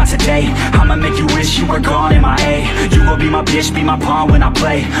pro, not today. I'ma make you wish you were gone in my A. You gon' be my bitch, be my pawn when I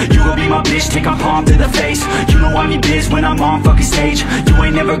play. You gon' be my bitch, take my palm to the face. You know I'm in biz when I'm on fucking stage. You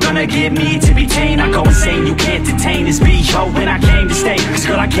ain't never gonna get me to be tame. I go insane, you can't detain this beat, yo, when I came to stay. Cause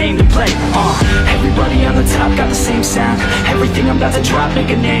girl, I came to play. Everybody on the top got the same sound. Everything I'm about to drop, make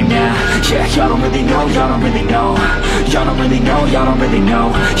a name now. Yeah, y'all don't really know, y'all don't really know. Y'all don't really know, y'all don't really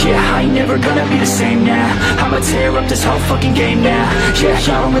know. Yeah, I ain't never gonna be the same now. I'ma tear up this whole fucking game now. Yeah,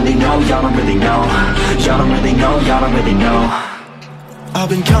 y'all don't really know, y'all don't really know. Y'all don't really know, y'all don't really know. I've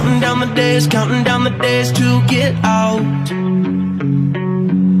been counting down the days to get out.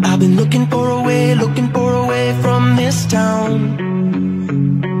 I've been looking for a way from this town.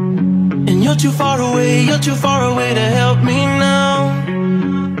 And you're too far away to help me now.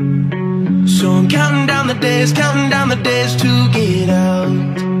 So I'm counting down the days to get out.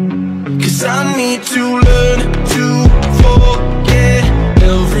 Cause I need to learn to forget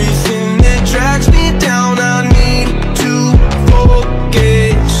everything that drags me down. I need to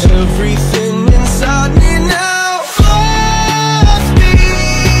forget everything inside me now. Full speed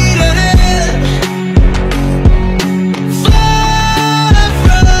ahead,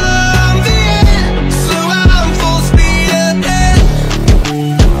 fly from the end. So I'm full speed ahead.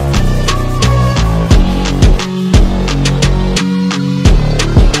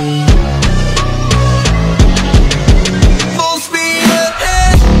 Full speed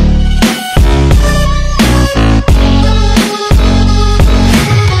ahead.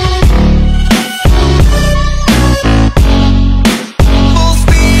 Full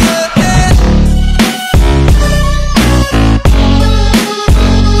speed ahead.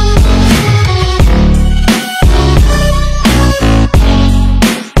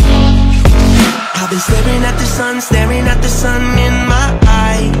 I've been staring at the sun in my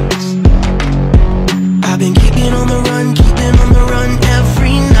eyes. I've been keeping on the run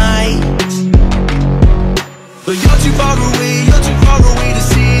every night. But you're too far away to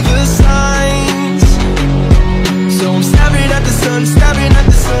see the signs. So I'm staring at the sun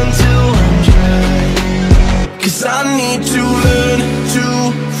till I'm dry. Cause I need to learn to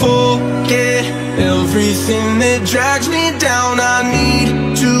forget everything that drags me down. I need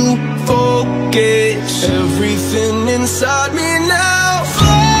to forget everything inside me now.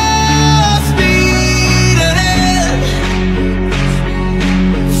 Full speed ahead,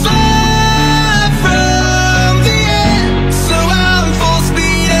 fly from the end. So I'm full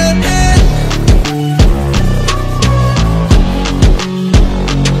speed ahead.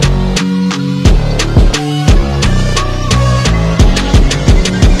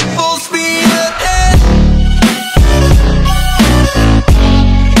 Full speed ahead.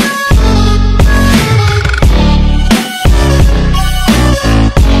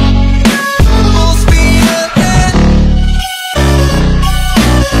 Full speed ahead.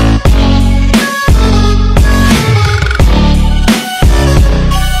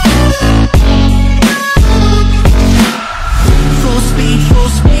 Full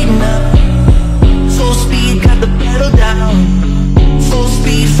speed now. Full speed, got the pedal down. Full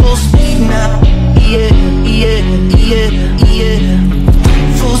speed now. Yeah, yeah, yeah, yeah.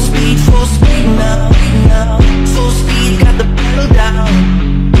 Full speed now. Full speed, got the pedal down.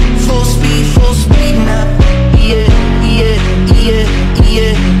 Full speed now. Yeah, yeah, yeah,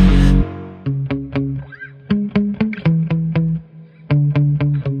 yeah.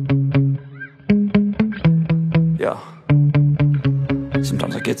 Yeah.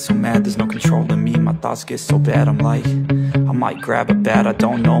 Sometimes I get so mad, there's no controlling me. My thoughts get so bad, I'm like, I might grab a bat, I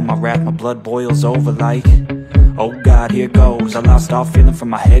don't know. My wrath, my blood boils over like, oh God, here goes. I lost all feeling from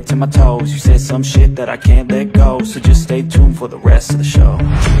my head to my toes. You said some shit that I can't let go, so just stay tuned for the rest of the show.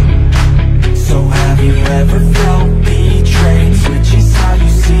 So have you ever felt betrayed? Switches how you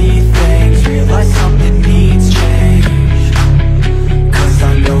see things, realize something needs change. Cause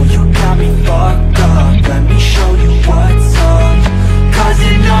I know you got me fucked up, let me show you what's up. Cause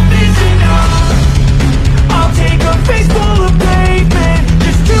enough is enough. I'll take a face full of pavement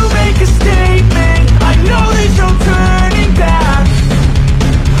just to make a stand.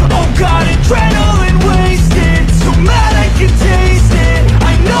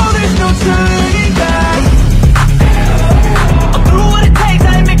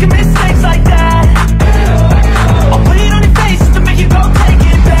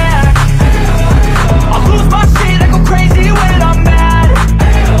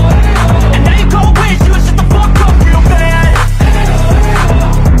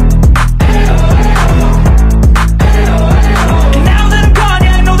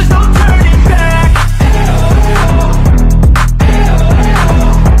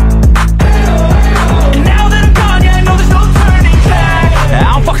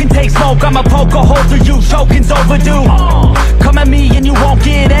 I'ma poke a hole through you, choking's overdue. Come at me and you won't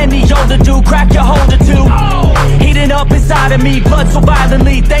get any older, dude. Crack your holder too. Heating up inside of me, blood so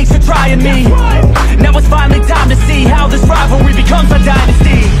violently. Thanks for trying me. Now it's finally time to see how this rivalry becomes a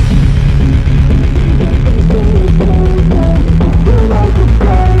dynasty.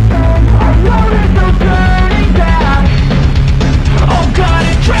 Oh God,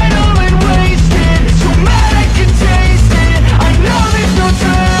 adrenaline wasted. So mad I can taste it. I know there's no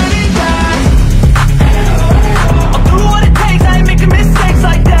turning back. I'll do what it takes, I ain't making mistakes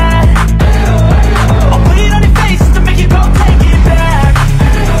like that. I'll bleed on your face to make you go take it back.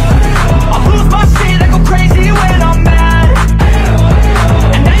 I'll lose my shit, I go crazy when I'm mad.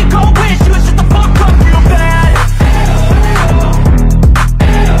 And now you gon' wish you would shut the fuck up real bad.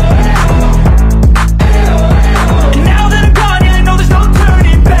 And now that I'm gone, yeah, I know there's no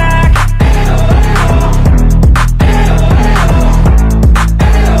turning back.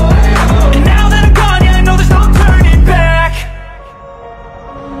 And now that I'm gone, yeah, I know there's no turning back.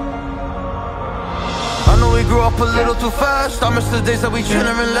 I know we grew up a little too fast. I miss the days that we chill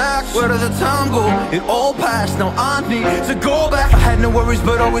and relax. Where did the time go? It all passed, now I need to go back. I had no worries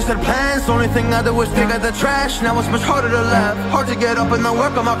but always had plans. Only thing I did was dig out the trash. Now it's much harder to laugh, hard to get up and then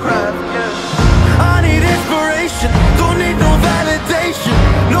work on my craft. I need inspiration, don't need no validation.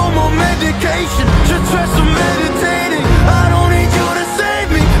 No more medication, just try some meditating. I don't need you to save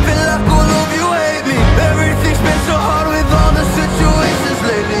me, feel like all of you hate me. Everything's been so hard with all the situations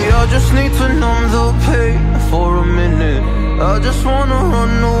lately. I just need to numb the pain for a minute. I just wanna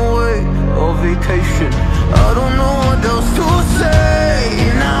run away on vacation. I don't know what else to say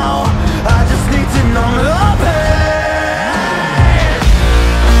now. I just need to numb the pain.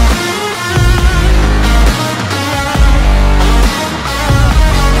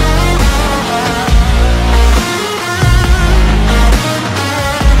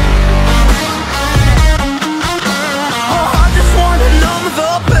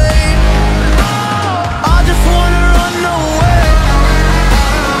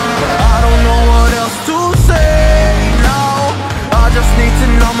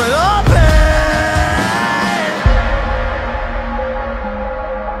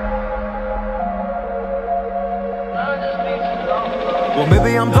 Well,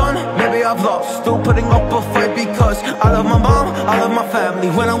 maybe I'm done, maybe I've lost. Still putting up a fight because I love my mom, I love my family.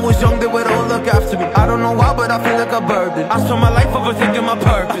 When I was young, they would all look after me. I don't know why, but I feel like a burden. I spend my life overthinking my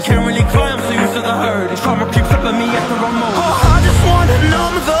purpose. Can't really cry, I'm so used to the hurt. Trauma keeps flipping me at the wrong moment. Oh, I just wanna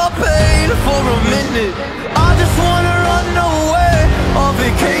numb the pain for a minute. I just wanna run away on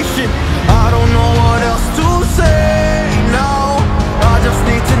vacation. I don't know what else to say now. I just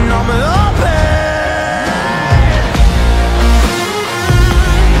need to numb the pain.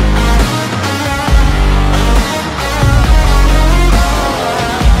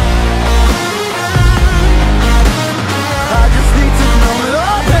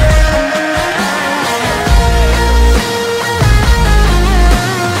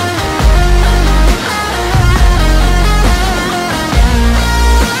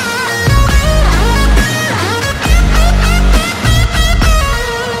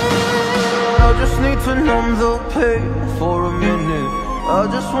 To numb the pain for a minute. I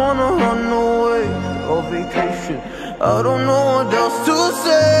just wanna run away on vacation. I don't know what else to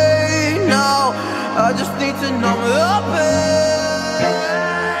say now. I just need to numb the pain.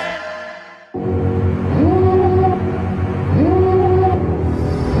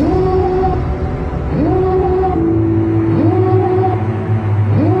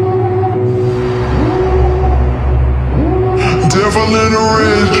 Devil in a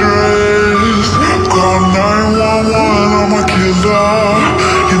red dress, call 911, I'm a killer.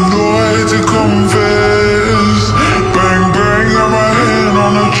 You know I hate to confess. Bang bang, got my hand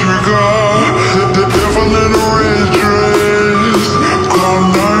on the trigger. The devil in a red dress, call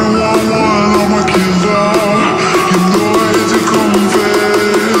 911, I'm a killer. You know I hate to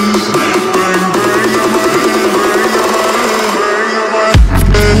confess. Bang bang, got my hand, bang got my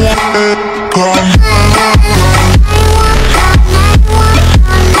hand, call.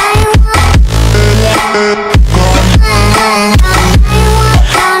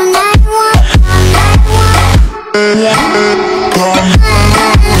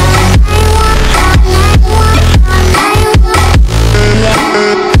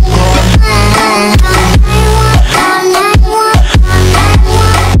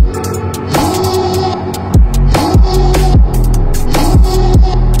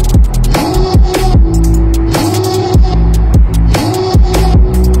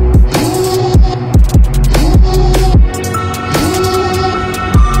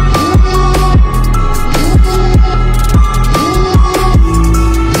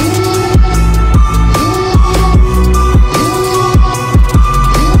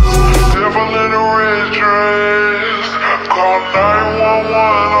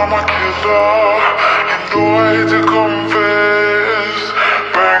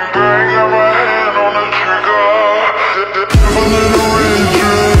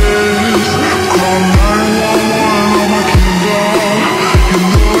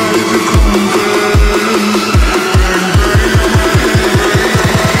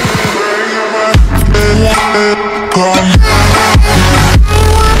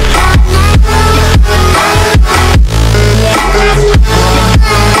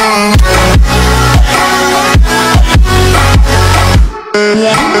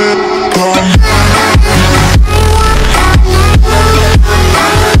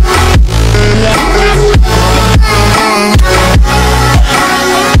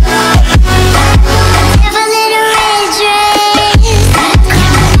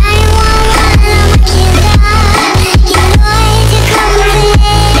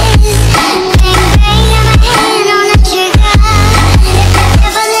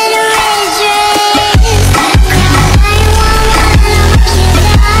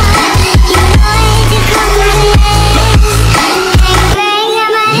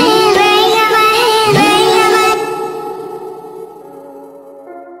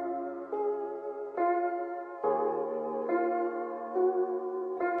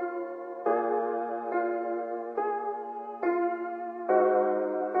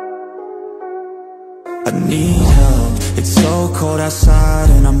 I need help, it's so cold outside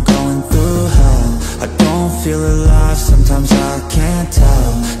and I'm going through hell. I don't feel alive, sometimes I can't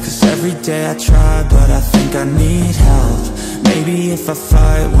tell, cause every day I try but I think I need help. Maybe if I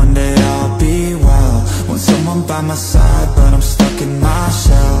fight one day I'll be well. Want someone by my side but I'm stuck in my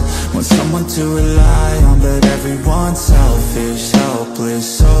shell. Want someone to rely on but everyone's selfish,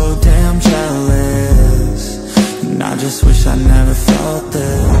 helpless, so damn jealous. And I just wish I never felt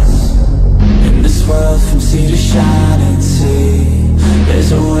this. In this world from sea to shining sea,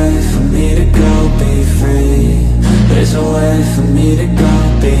 there's a way for me to go be free. There's a way for me to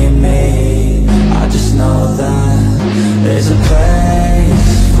go be me. I just know that there's a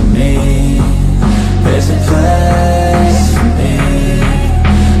place for me. There's a place for me.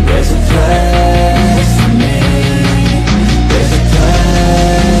 There's a place for me. There's a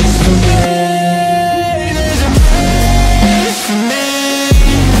place for me. There's a place for me.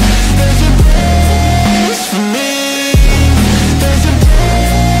 There's a place for me. There's a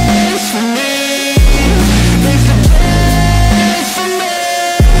place for me. There's a place for me.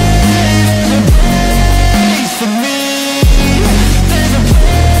 There's a place for me. There's a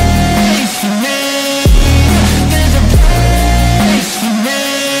place for me. There's a place for me.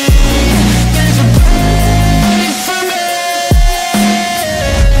 There's a place for me.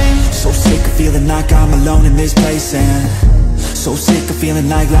 So sick of feeling like I'm alone in this place, and so sick of feeling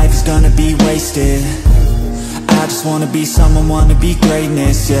like life is gonna be wasted. I just wanna be someone, wanna be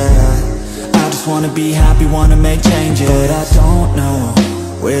greatness, yeah. I just wanna be happy, wanna make changes, but I don't know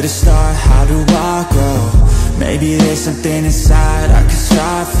where to start, how do I grow? Maybe there's something inside I could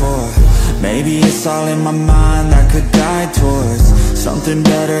strive for. Maybe it's all in my mind I could guide towards something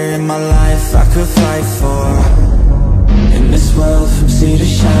better in my life I could fight for. In this world from sea to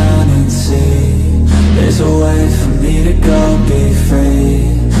shining sea, there's a way for me to go be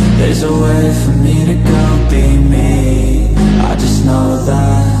free. There's a way for me to go be me. I just know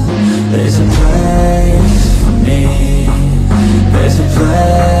that there's a place for me. There's a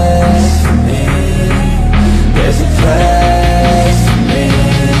place for me. There's a place for me.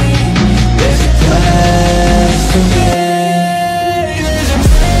 There's a place for me. There's a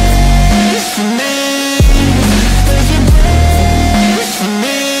place for me. There's a place for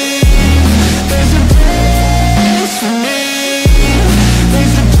me.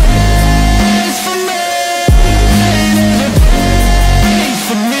 There's a place for me. There's a place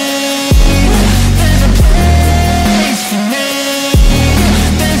for me. There's a place for me. There's a place for me.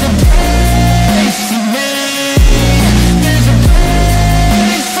 There's a place for me. There's a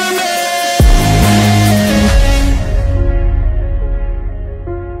place for me.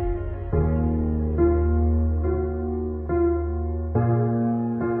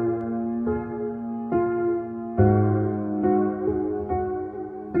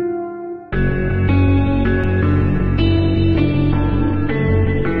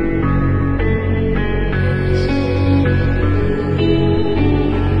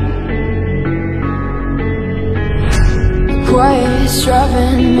 Quiet's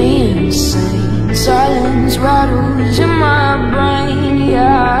driving me insane. Silence rattles in my brain.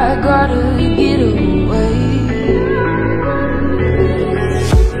 Yeah, I gotta get away.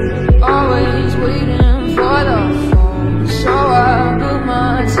 Always waiting for the phone, so I built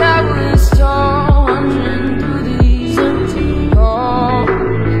my towers tall, wandering through these empty halls.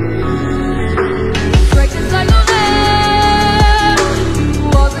 Breaks it's like a veil,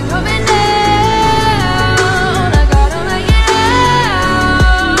 walls are coming down. I gotta make it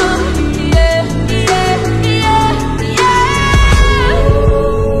out. Yeah, yeah, yeah, yeah.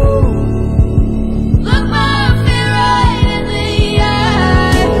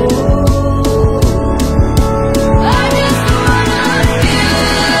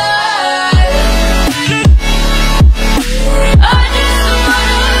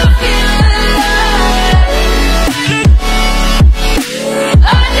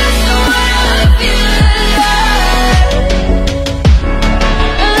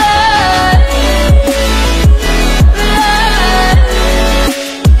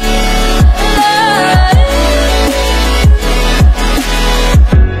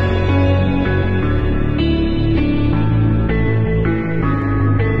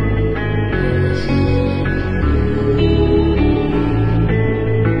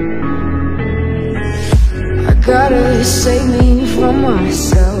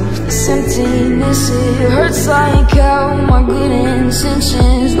 emptiness, it hurts like hell. My good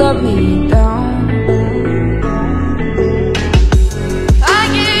intentions let me down.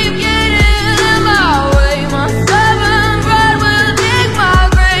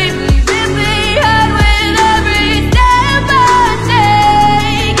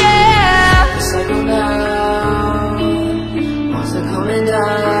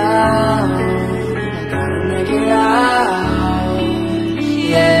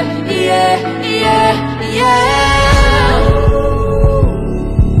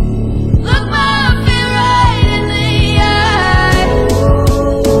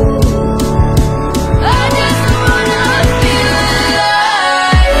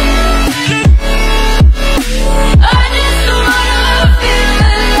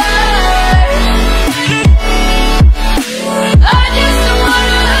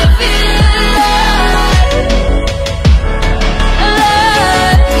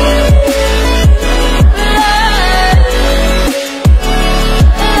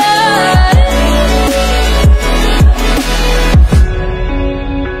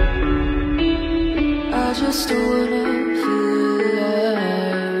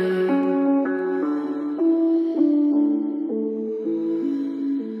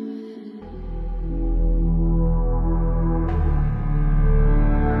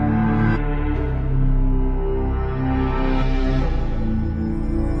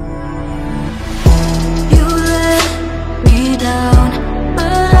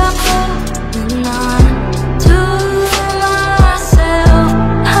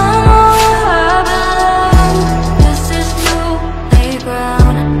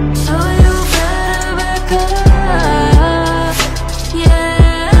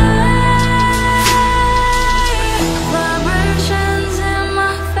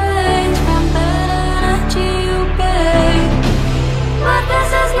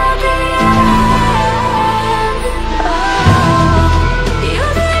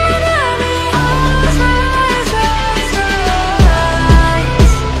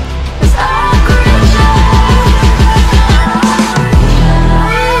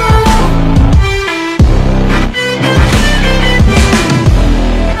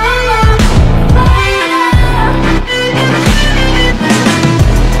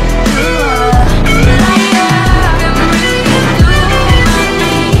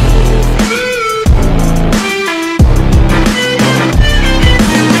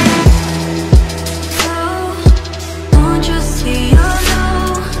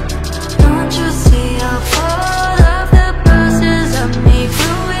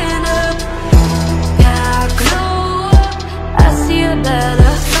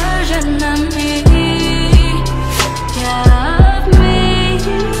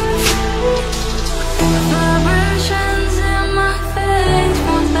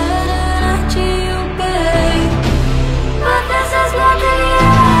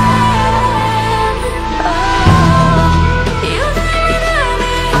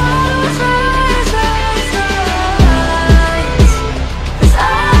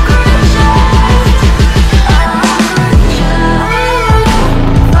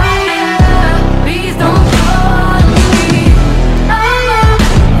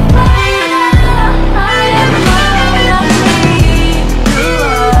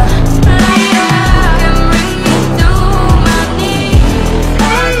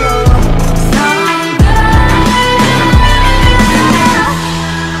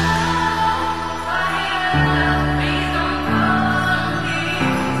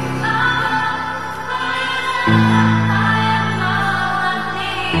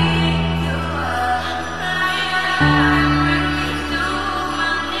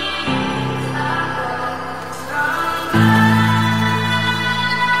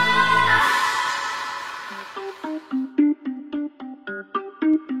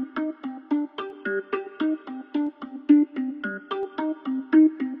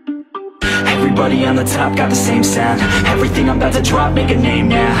 Everybody on the top got the same sound. Everything I'm about to drop, make a name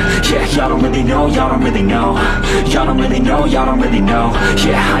now. Yeah, y'all don't really know, y'all don't really know. Y'all don't really know, y'all don't really know.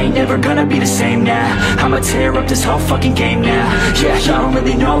 Yeah, I ain't never gonna be the same now. I'ma tear up this whole fucking game now. Yeah, y'all don't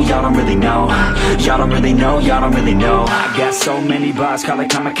really know, y'all don't really know. Y'all don't really know, y'all don't really know. I got so many bars, call it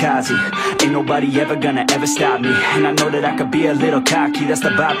kamikaze. Ain't nobody ever gonna ever stop me. And I know that I could be a little cocky. That's the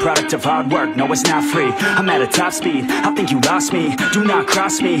byproduct of hard work, no it's not free. I'm at a top speed, I think you lost me. Do not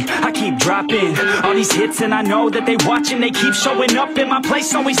cross me, I keep dropping all these hits and I know that they watching. They keep showing up in my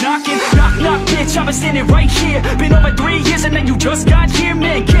place, always knocking. Knock, knock, bitch, I've been standing right here. Been over 3 years and then you just got here.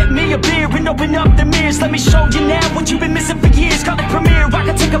 Man, get me a beer and open up the mirrors. Let me show you now what you've been missing for years. Call it premiere, I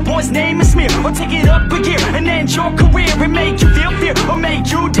can take a boy's name and smear, or take it up a gear and end your career and make you feel fear, or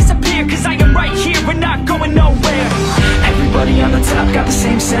make you disappear. Cause I am right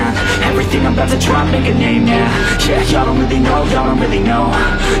about to drop, make a name now. Yeah, y'all don't really know, y'all don't really know.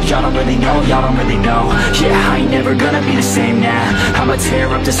 Y'all don't really know, y'all don't really know. Yeah, I ain't never gonna be the same now. I'ma tear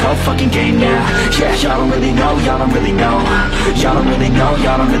up this whole fucking game now. Yeah, y'all don't really know, y'all don't really know. Y'all don't really know,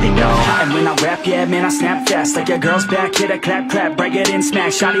 y'all don't really know. And when I rap, yeah, man, I snap fast. Like your girl's back, hit a clap, clap, break it in,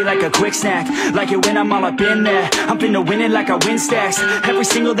 smack. Shawty like a quick snack, like it when I'm all up in there. I'm finna win it like I win stacks. Every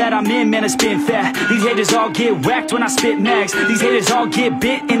single that I'm in, man, it's been fat. These haters all get whacked when I spit max. These haters all get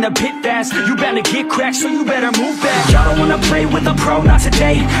bit in the pit fast. You better get cracked, so you better move back. Y'all don't wanna play with a pro, not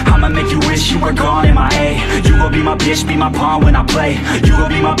today. I'ma make you wish you were gone in my A. You gon' be my bitch, be my pawn when I play. You gon'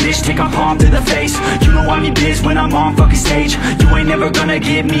 be my bitch, take my palm to the face. You know I'm your biz when I'm on fucking stage. You ain't never gonna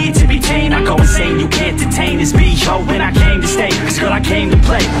get me to be tame. I go insane, you can't detain this beat, yo, when I came to stay. Cause girl, I came to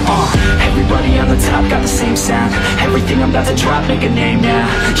play. Everybody on the top got the same sound. Everything I'm about to drop, make a name now.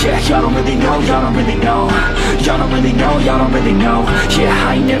 Yeah, y'all don't really know, y'all don't really know. Y'all don't really know, y'all don't really know. Yeah,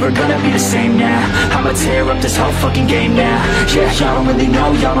 I ain't never gonna be the same now. I'ma tear up this whole fucking game now. Yeah, y'all don't really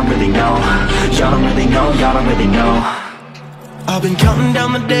know, y'all don't really know. Y'all don't really know, y'all don't really know. I've been counting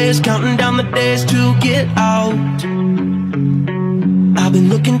down the days to get out. I've been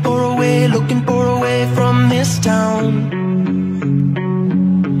looking for a way from this town.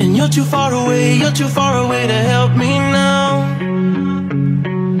 And you're too far away to help me now.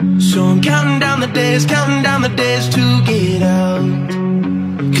 So I'm counting down the days to get out.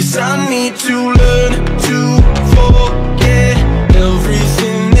 Cause I need to learn to forget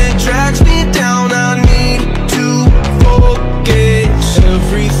everything that drags me down. I need to forget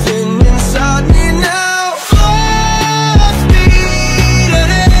everything inside me now. Full speed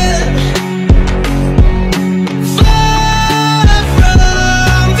ahead, far from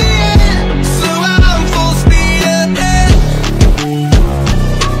the end. So I'm full speed ahead.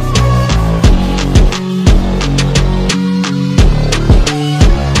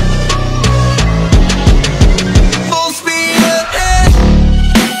 Full speed ahead.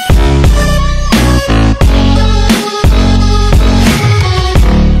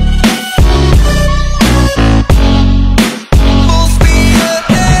 Full speed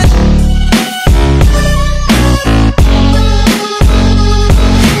ahead.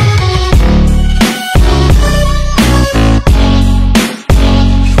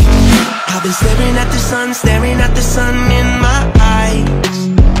 I've been staring at the sun in my eyes.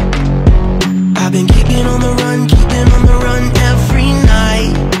 I've been keeping on the run every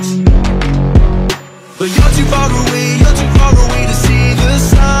night. But you're too far away to see the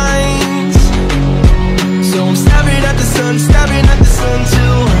signs. So I'm staring at the sun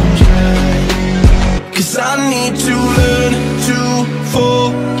till I'm dry. Cause I need to learn to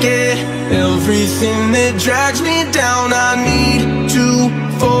forget everything that drags me down. I need to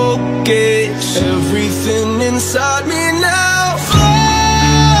forget everything inside me now.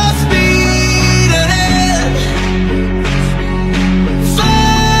 Full speed ahead,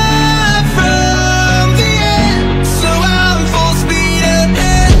 far from the end. So I'm full speed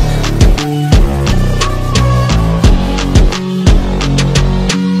ahead.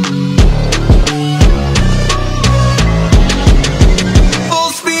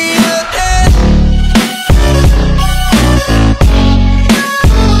 Full speed ahead.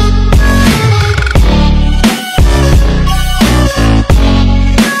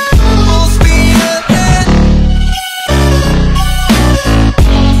 Full speed ahead.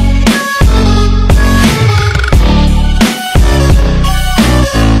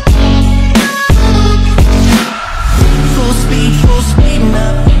 Full speed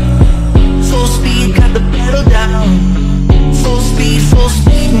now. Full speed, got the pedal down. Full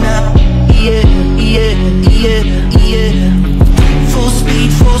speed now. Yeah, yeah, yeah, yeah. Full speed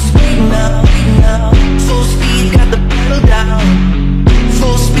now. Full speed, got the pedal down.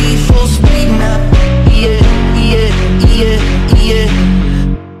 Full speed now. Yeah, yeah, yeah, yeah.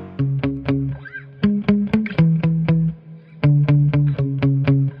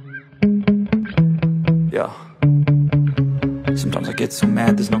 Yeah. Sometimes I get so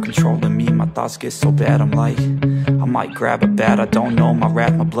mad, there's no control in me. My thoughts get so bad, I'm like, I might grab a bat, I don't know. My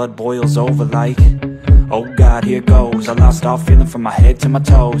wrath, my blood boils over like, oh God, here goes. I lost all feeling from my head to my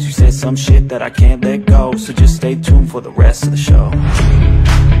toes. You said some shit that I can't let go, so just stay tuned for the rest of the show.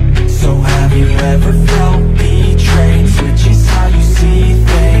 So have you ever felt betrayed? Switches how you see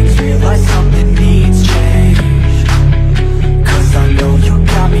things, realize something needs change. Cause I know you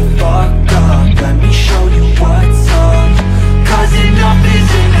got me fucked up, let me show you what's up. Cause enough is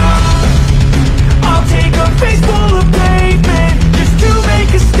enough. I'll take a face full of pavement just to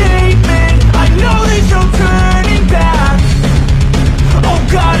make a statement. I know there's no turning back. Oh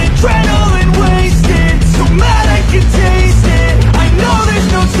God, adrenaline wasted, so mad I can taste it. I know there's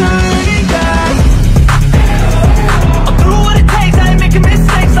no turning back.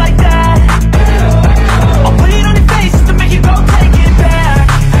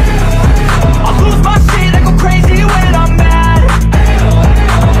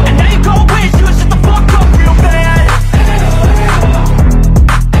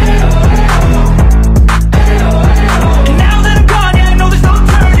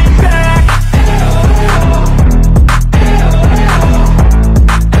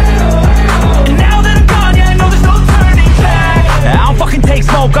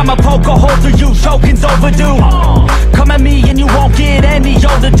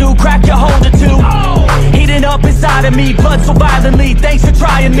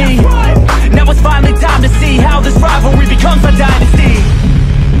 defying me.